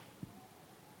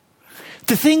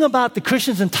 The thing about the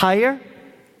Christians in Tyre,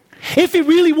 if it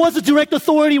really was a direct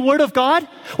authority word of God,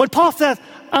 when Paul says,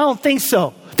 I don't think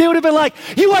so, they would have been like,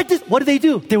 you are this. What did they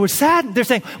do? They were sad. They're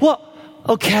saying, well,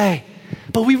 okay,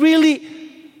 but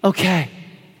okay.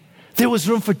 There was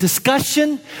room for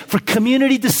discussion, for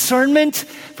community discernment,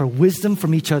 for wisdom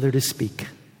from each other to speak.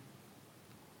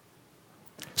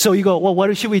 So you go, well,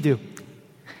 what should we do?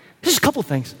 There's a couple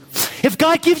things. If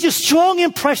God gives you a strong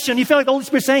impression, you feel like the Holy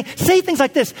Spirit saying, say things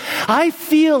like this. I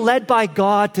feel led by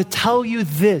God to tell you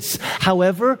this.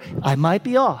 However, I might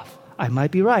be off. I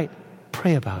might be right.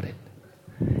 Pray about it.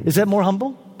 Is that more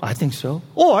humble? I think so.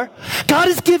 Or, God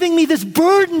is giving me this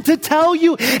burden to tell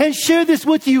you and share this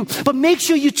with you, but make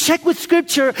sure you check with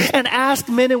Scripture and ask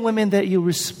men and women that you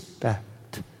respect.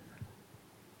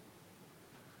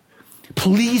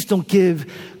 Please don't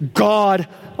give God,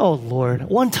 oh Lord.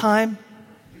 One time,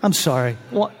 I'm sorry.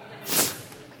 What?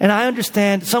 And I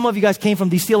understand some of you guys came from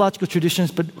these theological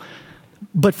traditions,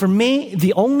 but for me,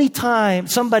 the only time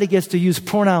somebody gets to use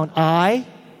pronoun I,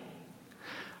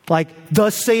 like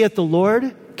thus saith the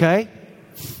Lord, okay,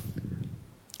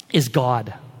 is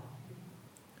God.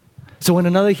 So when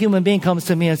another human being comes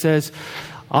to me and says,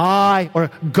 I,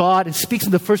 or God, and speaks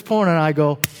in the first pronoun, I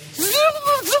go, zoop,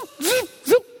 zoop, zoop,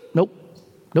 zoop.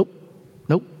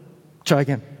 Nope. Try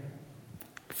again.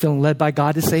 Feeling led by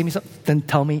God to say me something? Then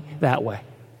tell me that way.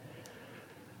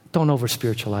 Don't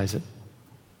over-spiritualize it.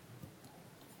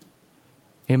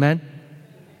 Amen?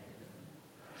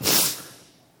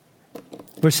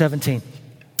 Verse 17.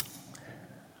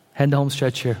 Head to home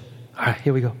stretch here. All right,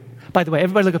 here we go. By the way,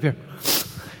 everybody look up here.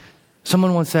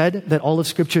 Someone once said that all of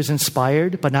Scripture is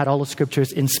inspired, but not all of Scripture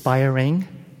is inspiring.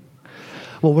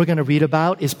 What we're going to read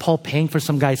about is Paul paying for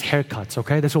some guy's haircuts,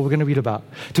 okay? That's what we're going to read about.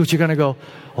 To which you're going to go,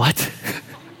 what?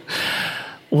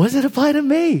 What does it apply to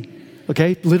me?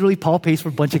 Okay? Literally, Paul pays for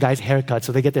a bunch of guys' haircuts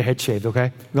so they get their head shaved,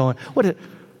 okay? Going, what is it?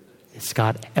 It's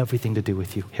got everything to do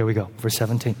with you. Here we go. Verse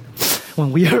 17.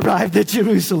 When we arrived at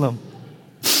Jerusalem,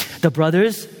 the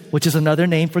brothers, which is another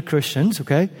name for Christians,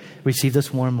 okay, received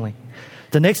us warmly.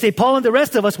 The next day, Paul and the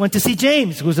rest of us went to see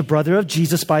James, who was a brother of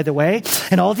Jesus, by the way,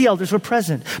 and all the elders were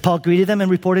present. Paul greeted them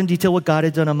and reported in detail what God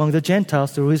had done among the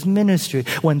Gentiles through his ministry.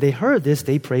 When they heard this,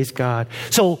 they praised God.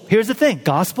 So here's the thing.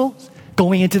 Gospel,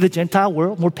 going into the Gentile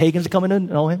world, more pagans are coming to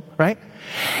know him, right?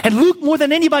 And Luke, more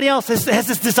than anybody else, has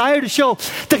this desire to show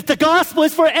the gospel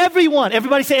is for everyone.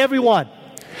 Everybody say everyone.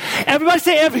 Everybody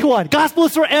say everyone. Gospel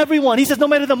is for everyone. He says no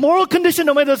matter the moral condition,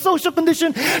 no matter the social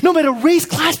condition, no matter race,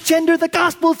 class, gender, the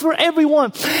gospel is for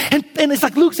everyone. And it's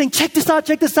like Luke saying, check this out.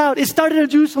 It started in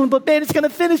Jerusalem, but man, it's going to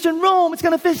finish in Rome. It's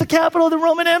going to finish the capital of the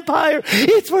Roman Empire.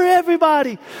 It's for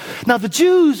everybody. Now the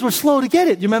Jews were slow to get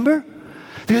it. You remember?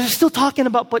 They're still talking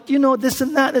about, but you know, this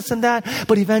and that.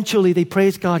 But eventually they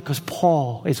praise God because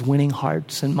Paul is winning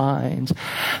hearts and minds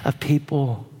of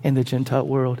people in the Gentile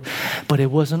world. But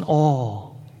it wasn't all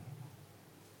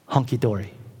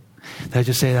hunky-dory. Did I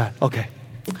just say that? Okay.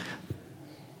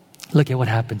 Look at what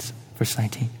happens. Verse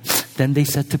 19. Then they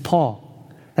said to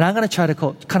Paul, and I'm going to try to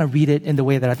kind of read it in the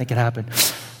way that I think it happened.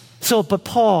 So, but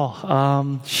Paul,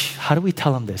 how do we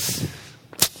tell him this?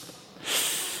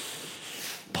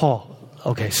 Paul,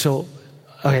 okay,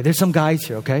 there's some guys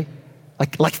here, okay?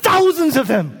 Like thousands of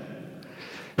them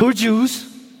who are Jews,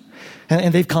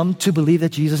 and they've come to believe that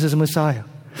Jesus is a Messiah.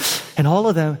 And all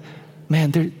of them,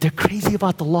 man, they're crazy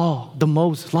about the law of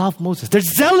Moses. They're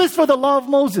zealous for the law of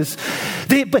Moses.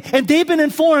 And they've been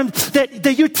informed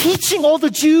that you're teaching all the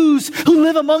Jews who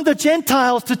live among the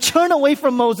Gentiles to turn away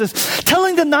from Moses,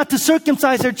 telling them not to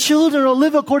circumcise their children or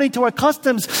live according to our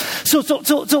customs. So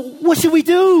what should we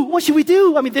do? What should we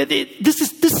do? I mean, this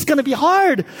is going to be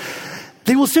hard.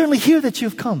 They will certainly hear that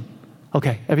you've come.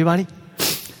 Okay, everybody,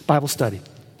 Bible study,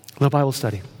 a little Bible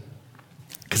study.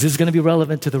 Because this is going to be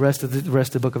relevant to the rest of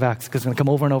the book of Acts, because it's going to come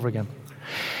over and over again.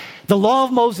 The law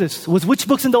of Moses was which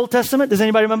books in the Old Testament? Does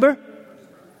anybody remember?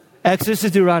 Exodus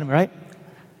and Deuteronomy, right?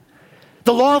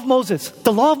 The law of Moses.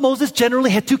 The law of Moses generally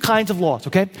had two kinds of laws,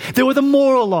 okay? There were the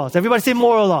moral laws. Everybody say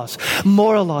moral laws.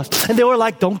 Moral laws. And they were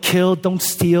like, don't kill, don't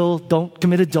steal, don't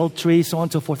commit adultery, so on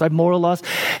and so forth, right? Moral laws.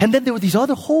 And then there were these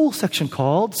other whole section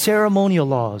called ceremonial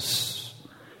laws,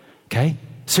 okay?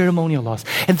 Ceremonial laws.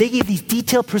 And they gave these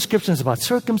detailed prescriptions about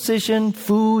circumcision,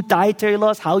 food, dietary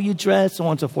laws, how you dress, so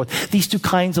on and so forth. These two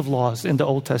kinds of laws in the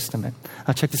Old Testament.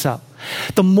 Now check this out.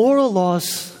 The moral laws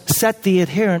set the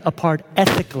adherent apart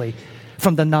ethically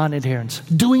from the non-adherents.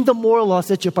 Doing the moral laws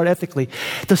set you apart ethically.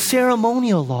 The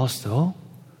ceremonial laws, though,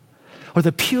 or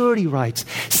the purity rites,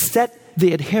 set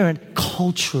the adherent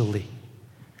culturally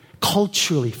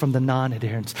from the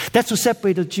non-adherents. That's what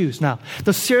separated the Jews. Now,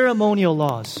 the ceremonial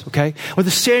laws, okay, or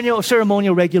the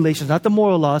ceremonial regulations, not the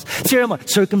moral laws,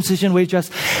 circumcision, way dress.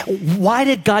 Why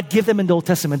did God give them in the Old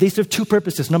Testament? They serve two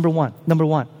purposes. Number one,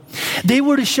 they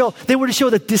were to show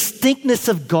the distinctness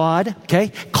of God,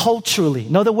 okay, culturally.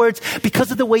 In other words,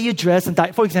 because of the way you dress and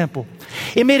diet. For example,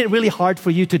 it made it really hard for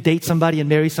you to date somebody and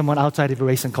marry someone outside of your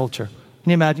race and culture.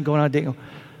 Can you imagine going on a date?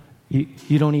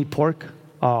 You don't eat pork?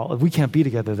 Oh, we can't be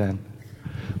together then.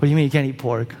 What do you mean you can't eat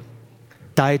pork?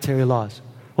 Dietary laws.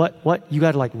 What? You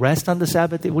got to like rest on the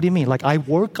Sabbath day? What do you mean? Like I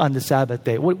work on the Sabbath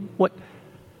day. What?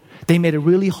 They made it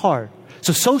really hard.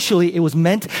 So socially, it was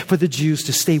meant for the Jews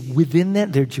to stay within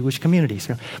their Jewish communities.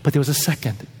 But there was a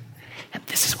second. And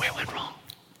this is where it went wrong.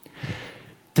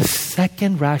 The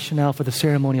second rationale for the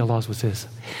ceremonial laws was this.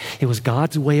 It was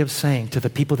God's way of saying to the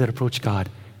people that approach God,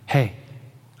 hey,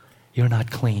 you're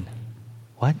not clean.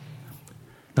 What?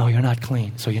 No, you're not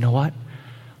clean. So you know what?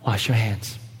 Wash your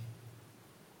hands.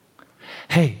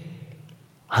 Hey,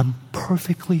 I'm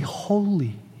perfectly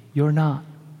holy. You're not.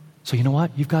 So you know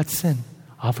what? You've got sin.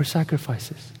 Offer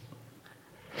sacrifices.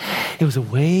 It was a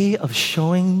way of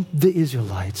showing the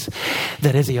Israelites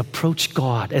that as they approached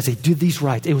God, as they did these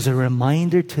rites, it was a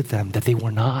reminder to them that they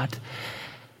were not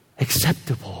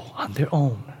acceptable on their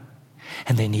own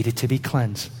and they needed to be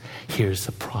cleansed. Here's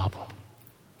the problem.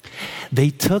 They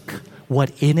took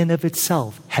what in and of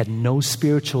itself had no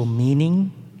spiritual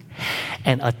meaning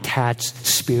and attached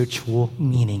spiritual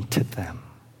meaning to them.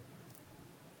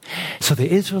 So the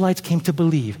Israelites came to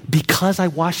believe, because I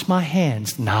wash my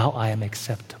hands, now I am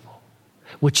acceptable.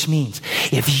 Which means,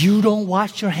 if you don't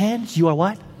wash your hands, you are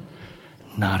what?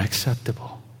 Not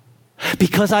acceptable.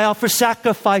 Because I offer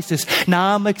sacrifices,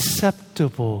 now I'm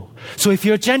acceptable. So if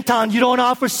you're a Gentile and you don't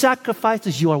offer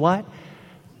sacrifices, you are what?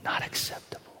 Not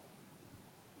acceptable.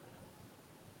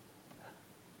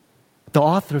 The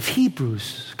author of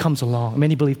Hebrews comes along,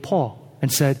 many believe Paul,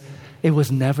 and said, it was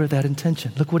never that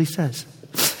intention. Look what he says.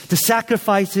 The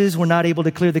sacrifices were not able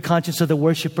to clear the conscience of the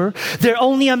worshiper. They're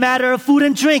only a matter of food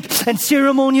and drink and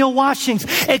ceremonial washings,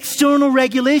 external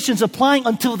regulations applying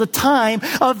until the time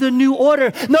of the new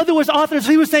order. In other words, authors,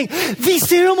 he was saying, these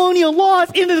ceremonial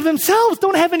laws in and of themselves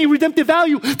don't have any redemptive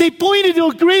value. They pointed to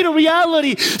a greater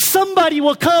reality. Somebody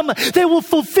will come that will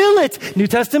fulfill it. New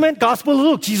Testament, Gospel of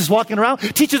Luke, Jesus walking around,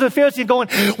 teachers of the Pharisees going,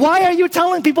 why are you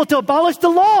telling people to abolish the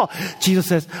law? Jesus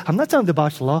says, I'm not telling them to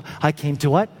abolish the law. I came to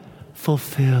what?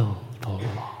 Fulfill the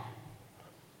law.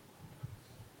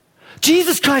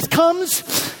 Jesus Christ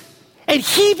comes and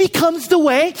He becomes the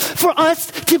way for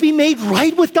us to be made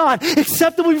right with God,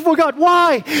 acceptable before God.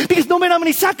 Why? Because no matter how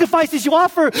many sacrifices you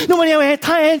offer, no matter how many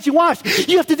hands you wash,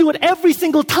 you have to do it every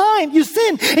single time you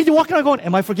sin. And you're walking around going,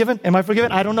 am I forgiven? Am I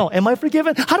forgiven? I don't know. Am I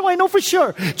forgiven? How do I know for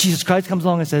sure? Jesus Christ comes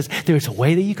along and says, there's a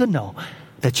way that you can know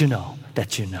that you know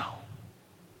that you know.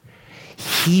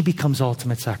 He becomes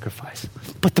ultimate sacrifice.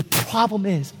 But the problem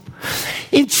is,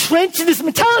 entrenched in this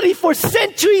mentality for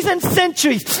centuries and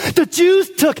centuries, the Jews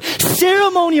took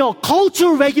ceremonial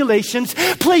cultural regulations,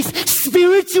 placed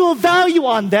spiritual value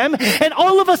on them, and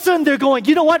all of a sudden they're going,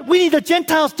 you know what? We need the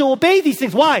Gentiles to obey these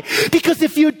things. Why? Because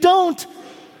if you don't,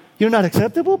 you're not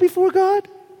acceptable before God.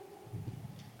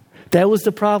 That was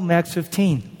the problem in Acts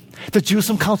 15. The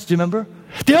Jerusalem Council, do you remember?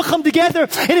 They all come together,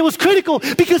 and it was critical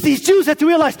because these Jews had to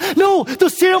realize, no, the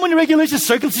ceremony regulations,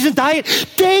 circumcision, diet,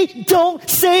 they don't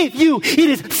save you. It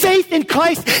is faith in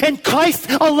Christ and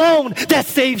Christ alone that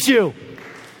saves you.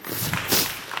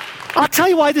 I'll tell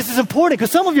you why this is important,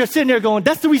 because some of you are sitting there going,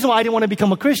 that's the reason why I didn't want to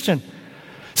become a Christian.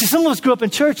 See, some of us grew up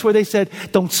in church where they said,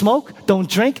 don't smoke, don't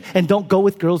drink, and don't go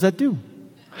with girls that do.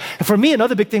 And for me,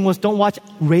 another big thing was don't watch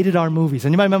rated R movies.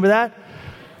 Anybody remember that?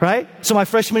 Right? So my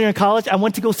freshman year in college, I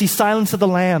went to go see Silence of the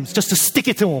Lambs just to stick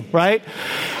it to them, right?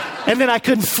 And then I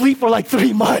couldn't sleep for like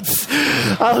 3 months.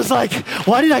 I was like,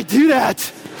 why did I do that?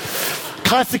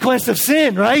 Consequence of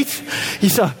sin, right? He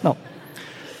said, no.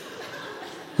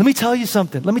 Let me tell you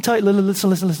something.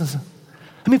 Listen.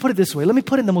 Let me put it this way. Let me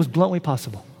put it in the most blunt way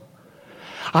possible.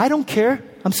 I don't care.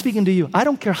 I'm speaking to you. I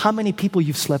don't care how many people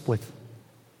you've slept with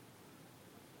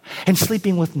and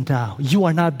sleeping with now. You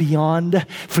are not beyond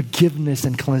forgiveness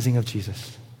and cleansing of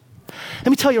Jesus. Let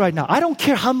me tell you right now, I don't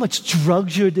care how much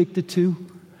drugs you're addicted to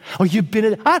or you've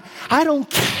been, I don't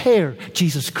care.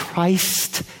 Jesus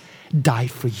Christ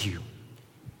died for you.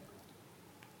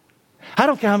 I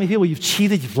don't care how many people you've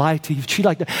cheated, you've lied to, you've treated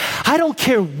like that. I don't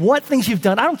care what things you've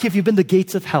done. I don't care if you've been to the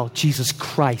gates of hell. Jesus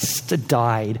Christ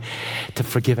died to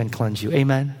forgive and cleanse you.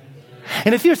 Amen?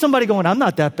 And if you're somebody going, I'm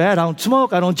not that bad, I don't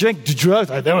smoke, I don't drink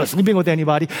drugs, I'm not sleeping with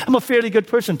anybody, I'm a fairly good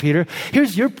person, Peter.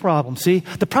 Here's your problem, see?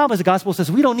 The problem is the gospel says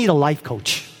we don't need a life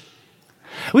coach.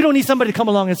 We don't need somebody to come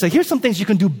along and say, here's some things you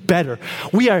can do better.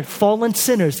 We are fallen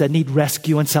sinners that need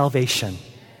rescue and salvation.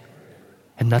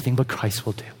 And nothing but Christ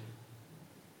will do.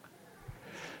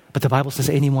 But the Bible says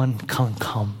anyone can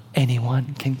come.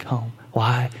 Anyone can come.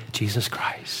 Why? Jesus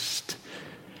Christ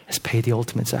has paid the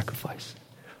ultimate sacrifice.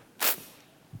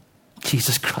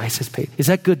 Jesus Christ has paid. Is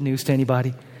that good news to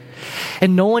anybody?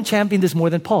 And no one championed this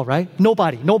more than Paul, right?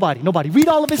 Nobody. Read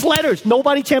all of his letters.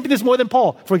 Nobody championed this more than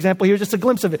Paul. For example, here's just a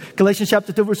glimpse of it. Galatians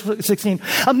chapter 2, verse 16.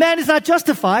 A man is not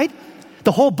justified.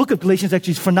 The whole book of Galatians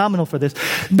actually is phenomenal for this.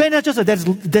 Man not justified,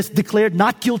 that's declared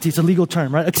not guilty. It's a legal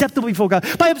term, right? Acceptable before God.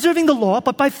 By observing the law,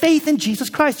 but by faith in Jesus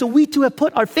Christ. So we too have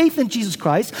put our faith in Jesus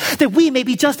Christ that we may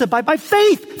be justified by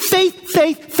faith.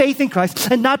 Faith in Christ.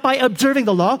 And not by observing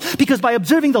the law. Because by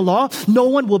observing the law, no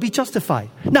one will be justified.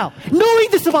 Now,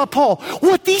 knowing this about Paul,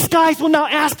 what these guys will now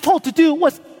ask Paul to do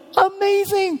was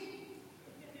amazing.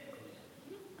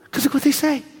 Because look what they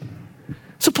say.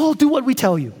 So Paul, do what we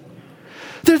tell you.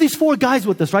 There are these 4 guys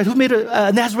with us, right, who made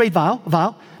a Nazarite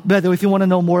vow. By the way, if you want to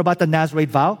know more about the Nazarite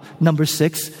vow, Numbers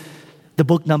 6, the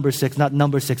book Numbers 6, not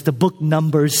number 6, the book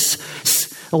Numbers,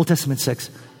 Old Testament 6.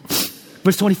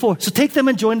 Verse 24, so take them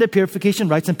and join their purification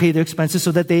rites and pay their expenses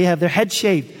so that they have their head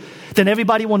shaved. Then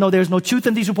everybody will know there is no truth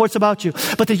in these reports about you,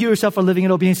 but that you yourself are living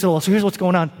in obedience to the law. So here's what's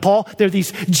going on. Paul, there are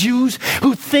these Jews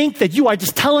who think that you are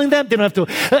just telling them they don't have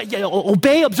to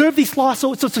obey, observe these laws.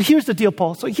 So here's the deal,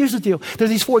 Paul. So here's the deal. There are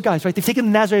these 4 guys, right? They've taken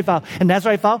the Nazarite vow. And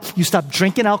Nazarite vow, you stop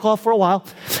drinking alcohol for a while,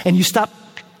 and you stop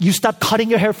cutting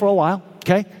your hair for a while,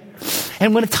 okay?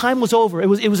 And when the time was over, it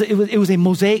was a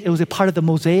Mosaic, it was a part of the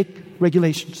Mosaic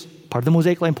regulations. Part of the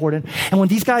Mosaic law, important. And when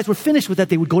these guys were finished with that,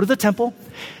 they would go to the temple.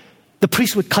 The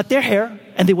priest would cut their hair,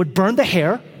 and they would burn the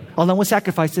hair along with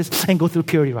sacrifices and go through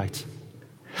purity rites.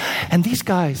 And these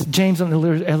guys, James and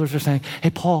the elders, are saying, hey,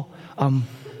 Paul,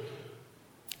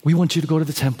 we want you to go to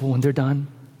the temple when they're done.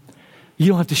 You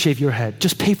don't have to shave your head.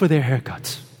 Just pay for their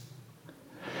haircuts.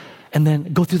 And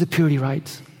then go through the purity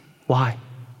rites. Why?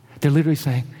 They're literally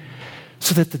saying,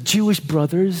 so that the Jewish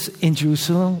brothers in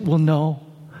Jerusalem will know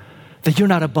that you're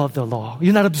not above the law.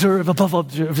 You're not above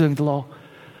observing the law.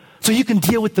 So you can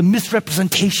deal with the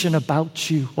misrepresentation about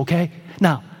you, okay?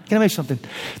 Now, can I make something?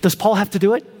 Does Paul have to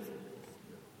do it?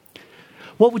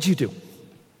 What would you do?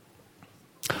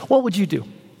 What would you do?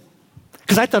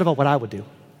 Because I thought about what I would do.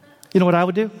 You know what I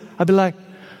would do? I'd be like,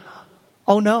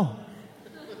 oh no.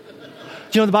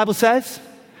 Do you know what the Bible says?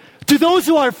 To those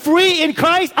who are free in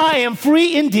Christ, I am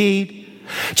free indeed.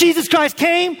 Jesus Christ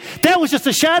came. That was just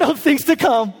a shadow of things to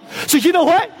come. So you know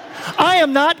what? I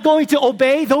am not going to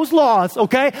obey those laws,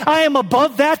 okay? I am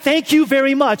above that. Thank you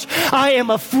very much. I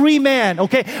am a free man,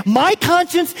 okay? My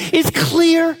conscience is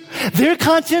clear. Their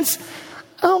conscience,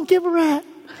 I don't give a rat.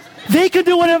 They can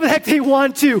do whatever the heck they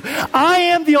want to. I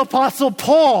am the Apostle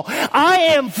Paul.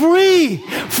 I am free.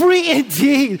 Free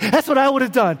indeed. That's what I would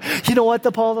have done. You know what,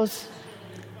 Paul does?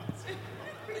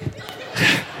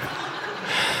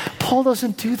 Paul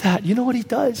doesn't do that. You know what he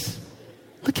does?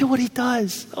 Look at what he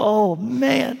does. Oh,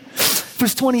 man.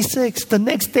 Verse 26, the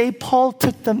next day Paul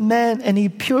took the men and he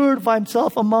purified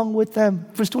himself among with them.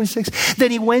 Verse 26, then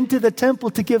he went to the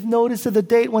temple to give notice of the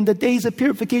date when the days of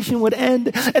purification would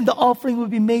end and the offering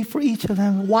would be made for each of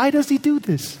them. Why does he do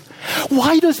this?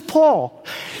 Why does Paul?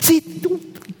 See,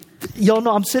 y'all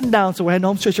know I'm sitting down, so we're at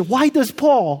home church. Why does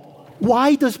Paul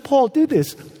do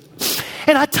this?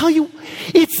 And I tell you,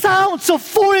 it sounds so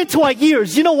foreign to our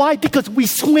ears. You know why? Because we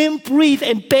swim, breathe,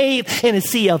 and bathe in a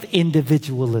sea of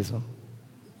individualism.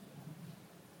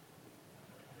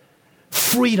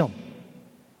 Freedom.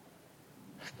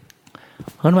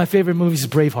 One of my favorite movies is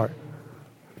Braveheart.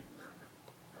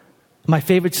 My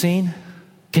favorite scene,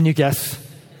 can you guess?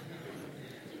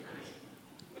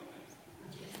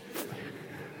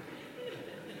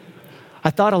 I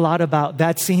thought a lot about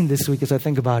that scene this week as I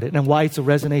think about it and why it so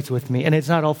resonates with me. And it's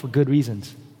not all for good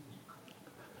reasons.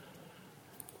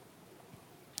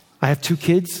 I have 2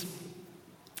 kids.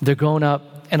 They're grown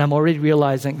up. And I'm already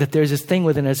realizing that there's this thing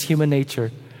within us, human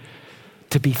nature,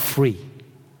 to be free.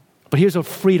 But here's what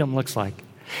freedom looks like.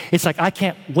 It's like I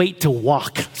can't wait to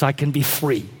walk so I can be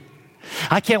free.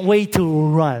 I can't wait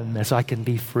to run so I can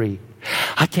be free.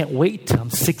 I can't wait till I'm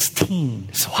 16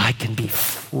 so I can be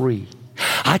free.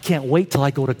 I can't wait till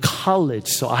I go to college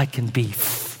so I can be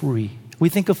free. We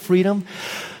think of freedom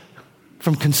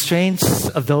from constraints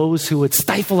of those who would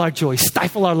stifle our joy,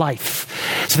 stifle our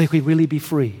life, so that we really be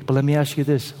free. But let me ask you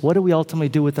this. What do we ultimately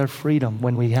do with our freedom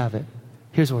when we have it?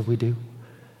 Here's what we do.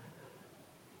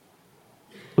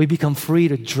 We become free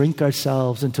to drink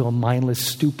ourselves into a mindless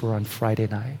stupor on Friday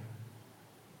night.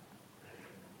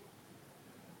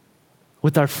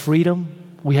 With our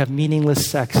freedom, we have meaningless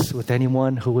sex with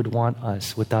anyone who would want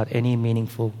us without any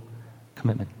meaningful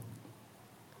commitment.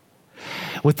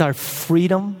 With our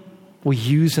freedom, we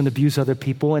use and abuse other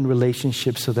people and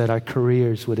relationships so that our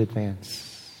careers would advance.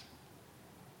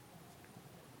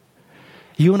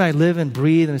 You and I live and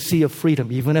breathe in a sea of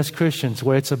freedom, even as Christians,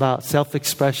 where it's about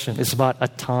self-expression. It's about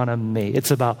autonomy.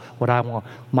 It's about what I want,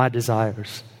 my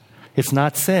desires. It's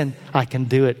not sin. I can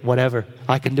do it, whatever.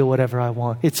 I can do whatever I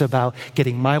want. It's about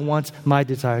getting my wants, my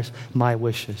desires, my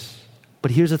wishes.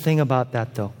 But here's the thing about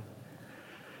that, though.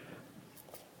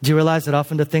 Do you realize that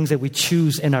often the things that we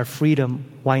choose in our freedom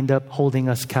wind up holding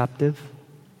us captive?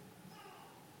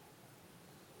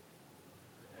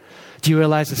 Do you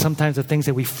realize that sometimes the things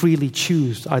that we freely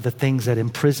choose are the things that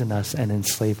imprison us and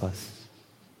enslave us?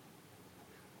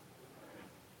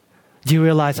 Do you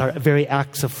realize our very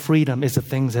acts of freedom is the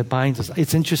things that binds us?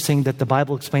 It's interesting that the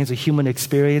Bible explains the human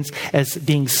experience as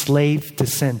being slave to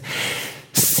sin.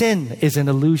 Sin is an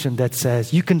illusion that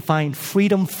says you can find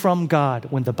freedom from God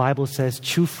when the Bible says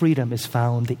true freedom is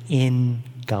found in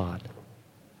God.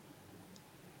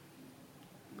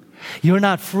 You're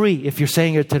not free if you're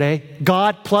saying it today.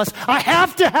 God plus, I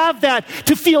have to have that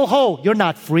to feel whole. You're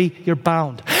not free. You're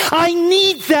bound. I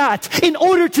need that in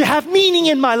order to have meaning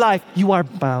in my life. You are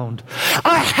bound.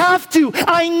 I have to.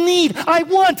 I need. I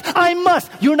want. I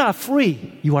must. You're not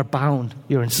free. You are bound.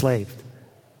 You're enslaved.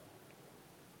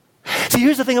 See,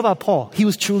 here's the thing about Paul. He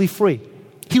was truly free.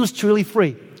 He was truly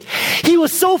free. He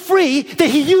was so free that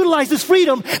he utilized his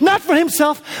freedom, not for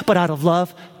himself, but out of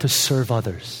love to serve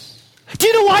others. Do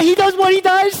you know why he does what he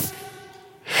does?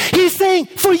 He's saying,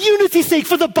 for unity's sake,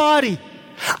 for the body,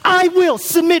 I will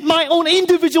submit my own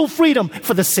individual freedom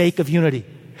for the sake of unity,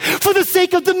 for the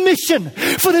sake of the mission,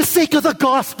 for the sake of the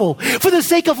gospel, for the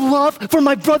sake of love for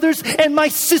my brothers and my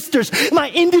sisters, my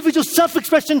individual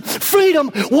self-expression,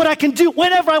 freedom, what I can do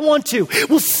whenever I want to,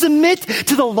 will submit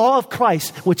to the law of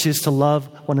Christ, which is to love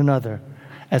one another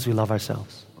as we love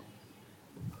ourselves.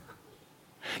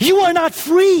 You are not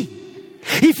free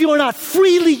if you are not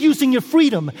freely using your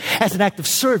freedom as an act of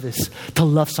service to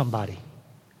love somebody.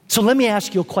 So let me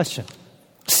ask you a question,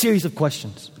 a series of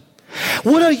questions.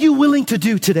 What are you willing to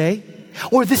do today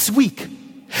or this week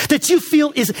that you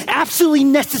feel is absolutely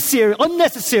necessary,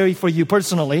 unnecessary for you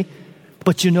personally,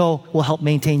 but you know will help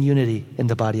maintain unity in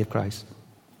the body of Christ?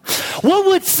 What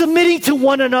would submitting to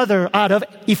one another out of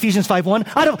Ephesians 5:1,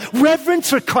 out of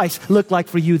reverence for Christ, look like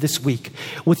for you this week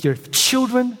with your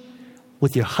children,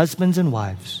 with your husbands and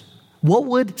wives? What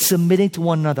would submitting to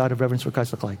one another out of reverence for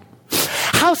Christ look like?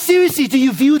 How seriously do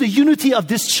you view the unity of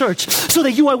this church so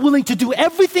that you are willing to do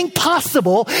everything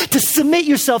possible to submit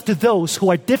yourself to those who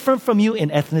are different from you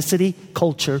in ethnicity,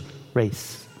 culture,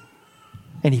 race,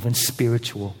 and even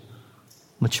spiritual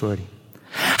maturity?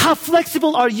 How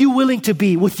flexible are you willing to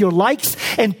be with your likes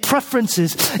and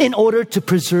preferences in order to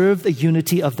preserve the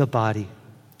unity of the body?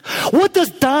 What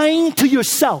does dying to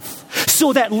yourself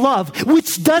so that love,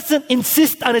 which doesn't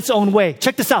insist on its own way.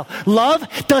 Check this out. Love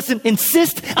doesn't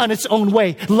insist on its own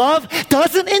way. Love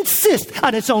doesn't insist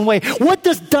on its own way. What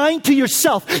does dying to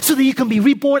yourself so that you can be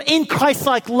reborn in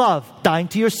Christ-like love, dying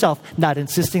to yourself, not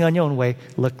insisting on your own way,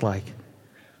 look like?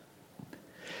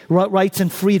 What rights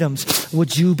and freedoms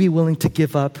would you be willing to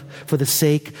give up for the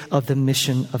sake of the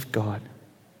mission of God?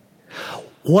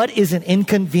 What is an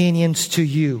inconvenience to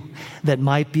you that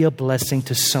might be a blessing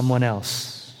to someone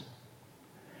else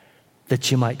that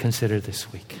you might consider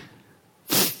this week?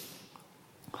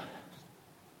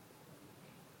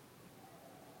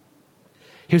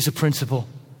 Here's a principle.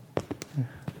 I'm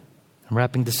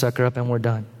wrapping the sucker up and we're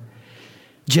done.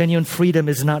 Genuine freedom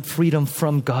is not freedom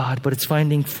from God, but it's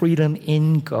finding freedom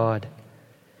in God,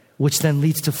 which then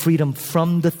leads to freedom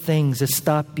from the things that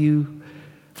stop you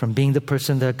from being the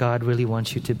person that God really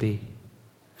wants you to be.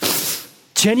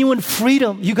 Genuine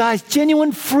freedom, you guys,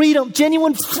 genuine freedom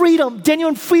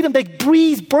that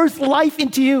breathes, births life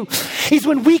into you is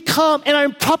when we come and are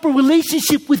in proper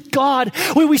relationship with God,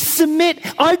 where we submit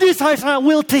our desires and our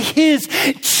will to His,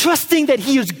 trusting that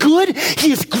He is good,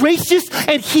 He is gracious,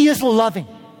 and He is loving.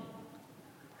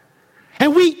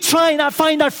 And we try and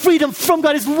find our freedom from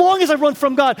God. As long as I run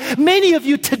from God, many of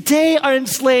you today are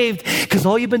enslaved because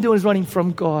all you've been doing is running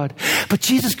from God. But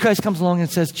Jesus Christ comes along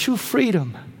and says, true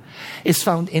freedom is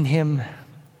found in Him.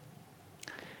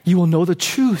 You will know the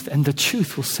truth, and the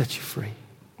truth will set you free.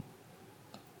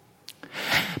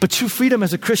 But true freedom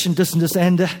as a Christian doesn't just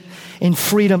end in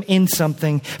freedom in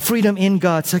something. Freedom in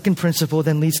God, second principle,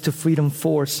 then leads to freedom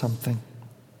for something.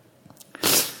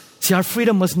 See, our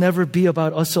freedom must never be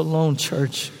about us alone,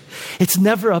 church. It's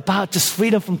never about just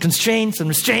freedom from constraints and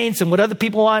restraints and what other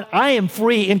people want. I am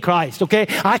free in Christ, okay?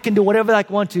 I can do whatever I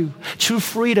want to. True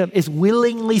freedom is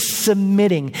willingly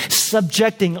subjecting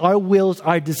our wills,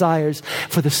 our desires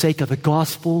for the sake of the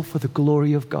gospel, for the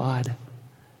glory of God,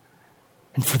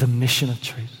 and for the mission of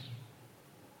truth.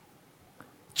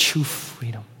 True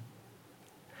freedom.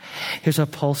 Here's how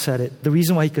Paul said it. The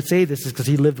reason why he could say this is because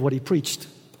he lived what he preached.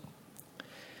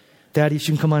 Daddy, you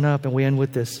can come on up and we end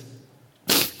with this.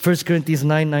 1 Corinthians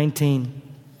 9:19.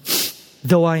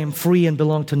 Though I am free and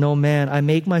belong to no man, I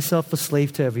make myself a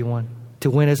slave to everyone to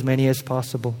win as many as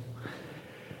possible.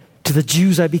 To the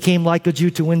Jews, I became like a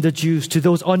Jew to win the Jews. To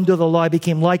those under the law, I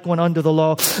became like one under the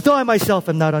law. Though I myself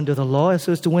am not under the law,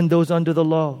 so as to win those under the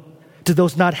law. To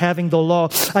those not having the law,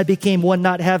 I became one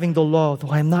not having the law.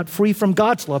 Though I am not free from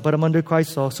God's law, but I'm under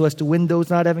Christ's law, so as to win those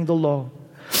not having the law.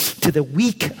 To the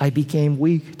weak, I became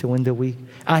weak to win the weak.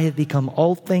 I have become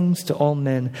all things to all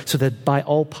men, so that by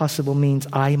all possible means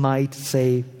I might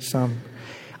save some.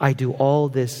 I do all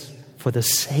this for the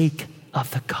sake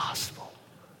of the gospel.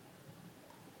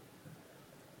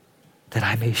 that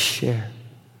I may share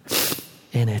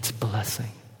in its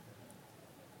blessing.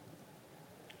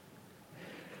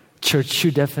 Church,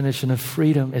 true definition of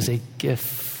freedom is a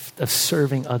gift of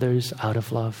serving others out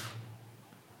of love.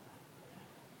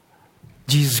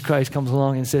 Jesus Christ comes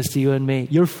along and says to you and me,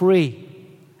 you're free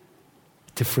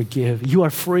to forgive. You are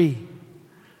free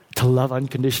to love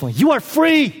unconditionally. You are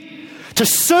free to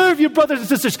serve your brothers and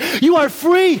sisters. You are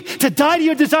free to die to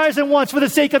your desires and wants for the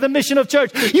sake of the mission of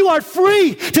church. You are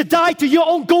free to die to your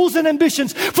own goals and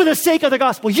ambitions for the sake of the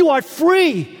gospel. You are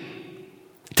free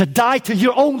to die to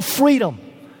your own freedom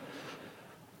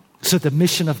so the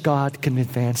mission of God can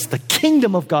advance, the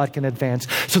kingdom of God can advance,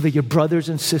 so that your brothers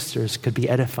and sisters could be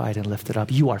edified and lifted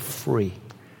up. You are free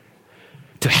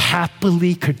to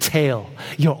happily curtail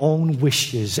your own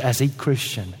wishes as a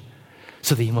Christian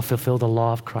so that you will fulfill the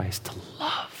law of Christ, to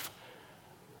love.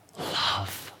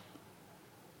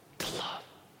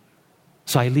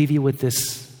 So I leave you with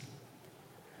this.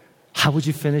 How would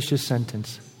you finish this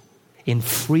sentence? In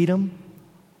freedom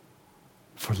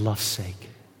for love's sake.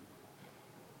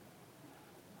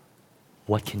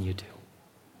 What can you do?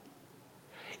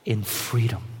 In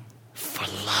freedom for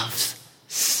love's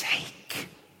sake.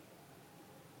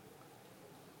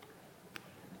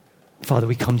 Father,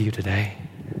 we come to you today.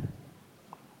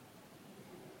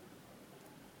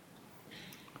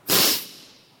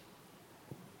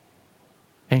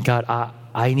 And God,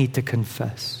 I need to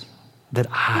confess that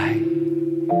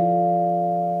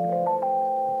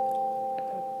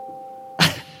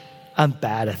I'm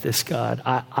bad at this, God.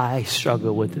 I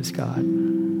struggle with this, God.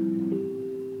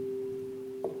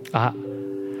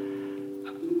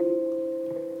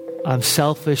 I'm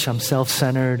selfish. I'm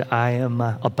self-centered. I am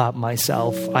about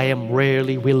myself. I am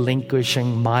rarely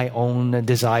relinquishing my own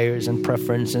desires and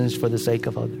preferences for the sake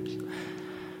of others.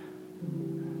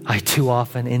 I too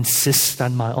often insist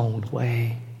on my own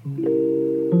way.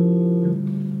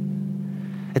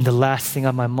 And the last thing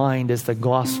on my mind is the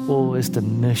gospel, is the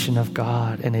mission of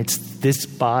God. And it's this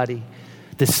body,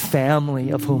 this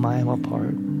family of whom I am a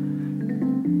part.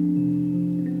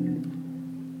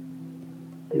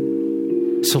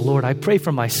 So Lord, I pray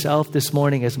for myself this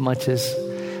morning as much as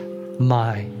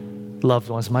my loved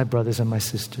ones, my brothers and my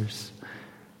sisters.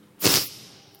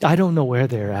 I don't know where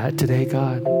they're at today,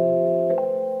 God.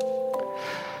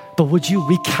 But would you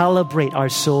recalibrate our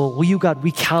soul? Will you, God,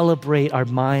 recalibrate our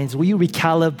minds? Will you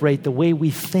recalibrate the way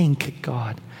we think,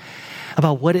 God,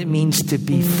 about what it means to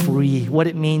be free, what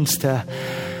it means to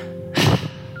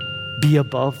be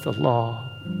above the law?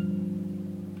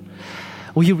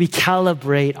 Will you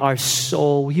recalibrate our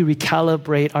soul? Will you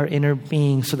recalibrate our inner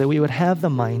being so that we would have the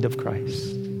mind of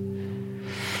Christ?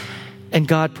 And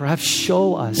God, perhaps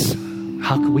show us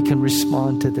how we can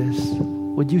respond to this.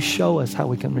 Would you show us how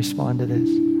we can respond to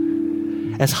this?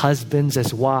 As husbands,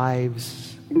 as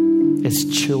wives, as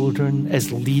children,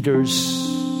 as leaders,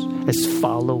 as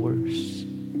followers.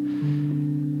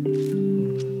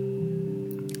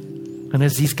 And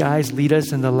as these guys lead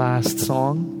us in the last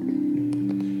song,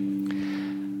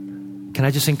 can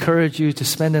I just encourage you to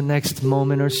spend the next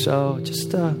moment or so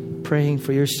just praying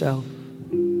for yourself,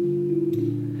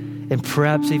 and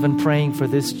perhaps even praying for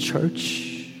this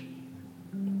church,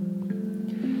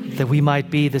 that we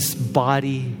might be this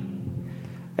body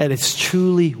and it's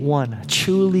truly one,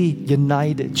 truly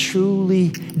united, truly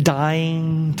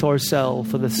dying to ourselves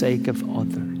for the sake of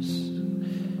others.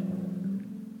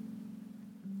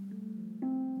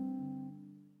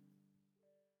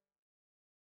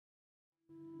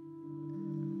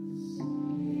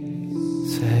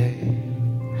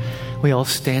 We all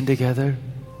stand together.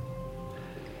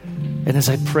 And as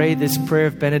I pray this prayer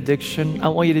of benediction, I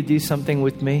want you to do something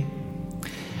with me.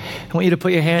 I want you to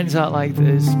put your hands out like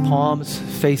this, palms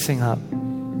facing up.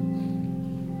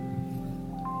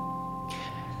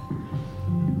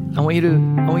 I want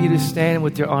you to stand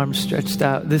with your arms stretched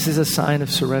out. This is a sign of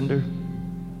surrender.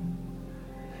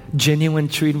 Genuine,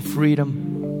 true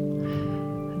freedom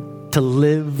to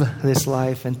live this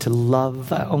life and to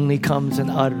love only comes in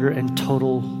utter and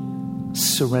total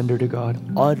surrender to God.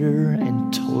 Utter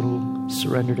and total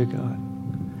surrender to God.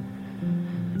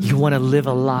 You want to live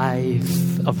a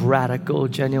life of radical,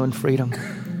 genuine freedom.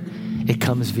 It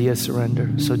comes via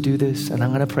surrender. So do this, and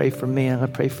I'm going to pray for me. I'm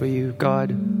going to pray for you.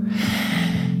 God,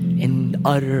 in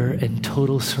utter and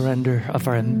total surrender of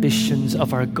our ambitions,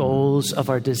 of our goals, of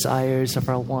our desires, of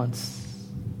our wants.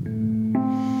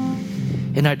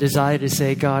 In our desire to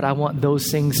say, God, I want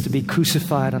those things to be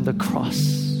crucified on the cross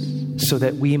so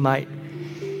that we might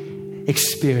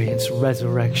experience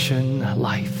resurrection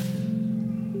life.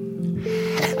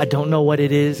 I don't know what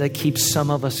it is that keeps some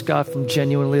of us, God, from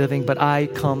genuinely living, but I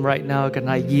come right now, God,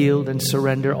 and I yield and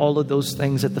surrender all of those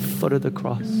things at the foot of the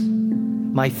cross.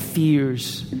 My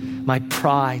fears, my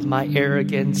pride, my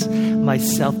arrogance, my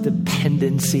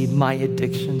self-dependency, my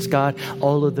addictions, God,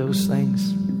 all of those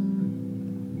things.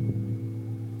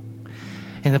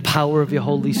 In the power of your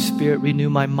Holy Spirit, renew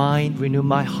my mind, renew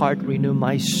my heart, renew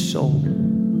my soul,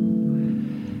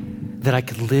 that I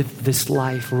could live this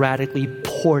life radically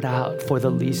poured out for the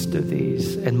least of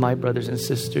these and my brothers and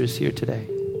sisters here today.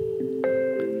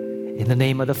 In the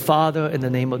name of the Father, in the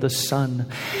name of the Son,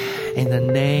 in the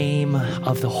name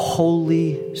of the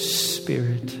Holy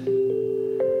Spirit.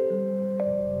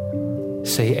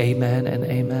 Say amen and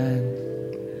amen.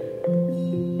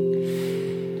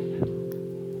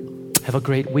 Have a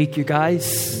great week, you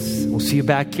guys. We'll see you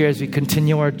back here as we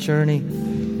continue our journey.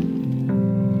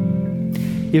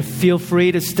 You feel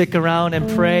free to stick around and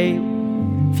pray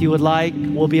if you would like.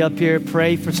 We'll be up here.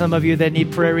 Pray for some of you that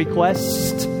need prayer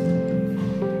requests.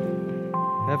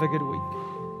 Have a good week.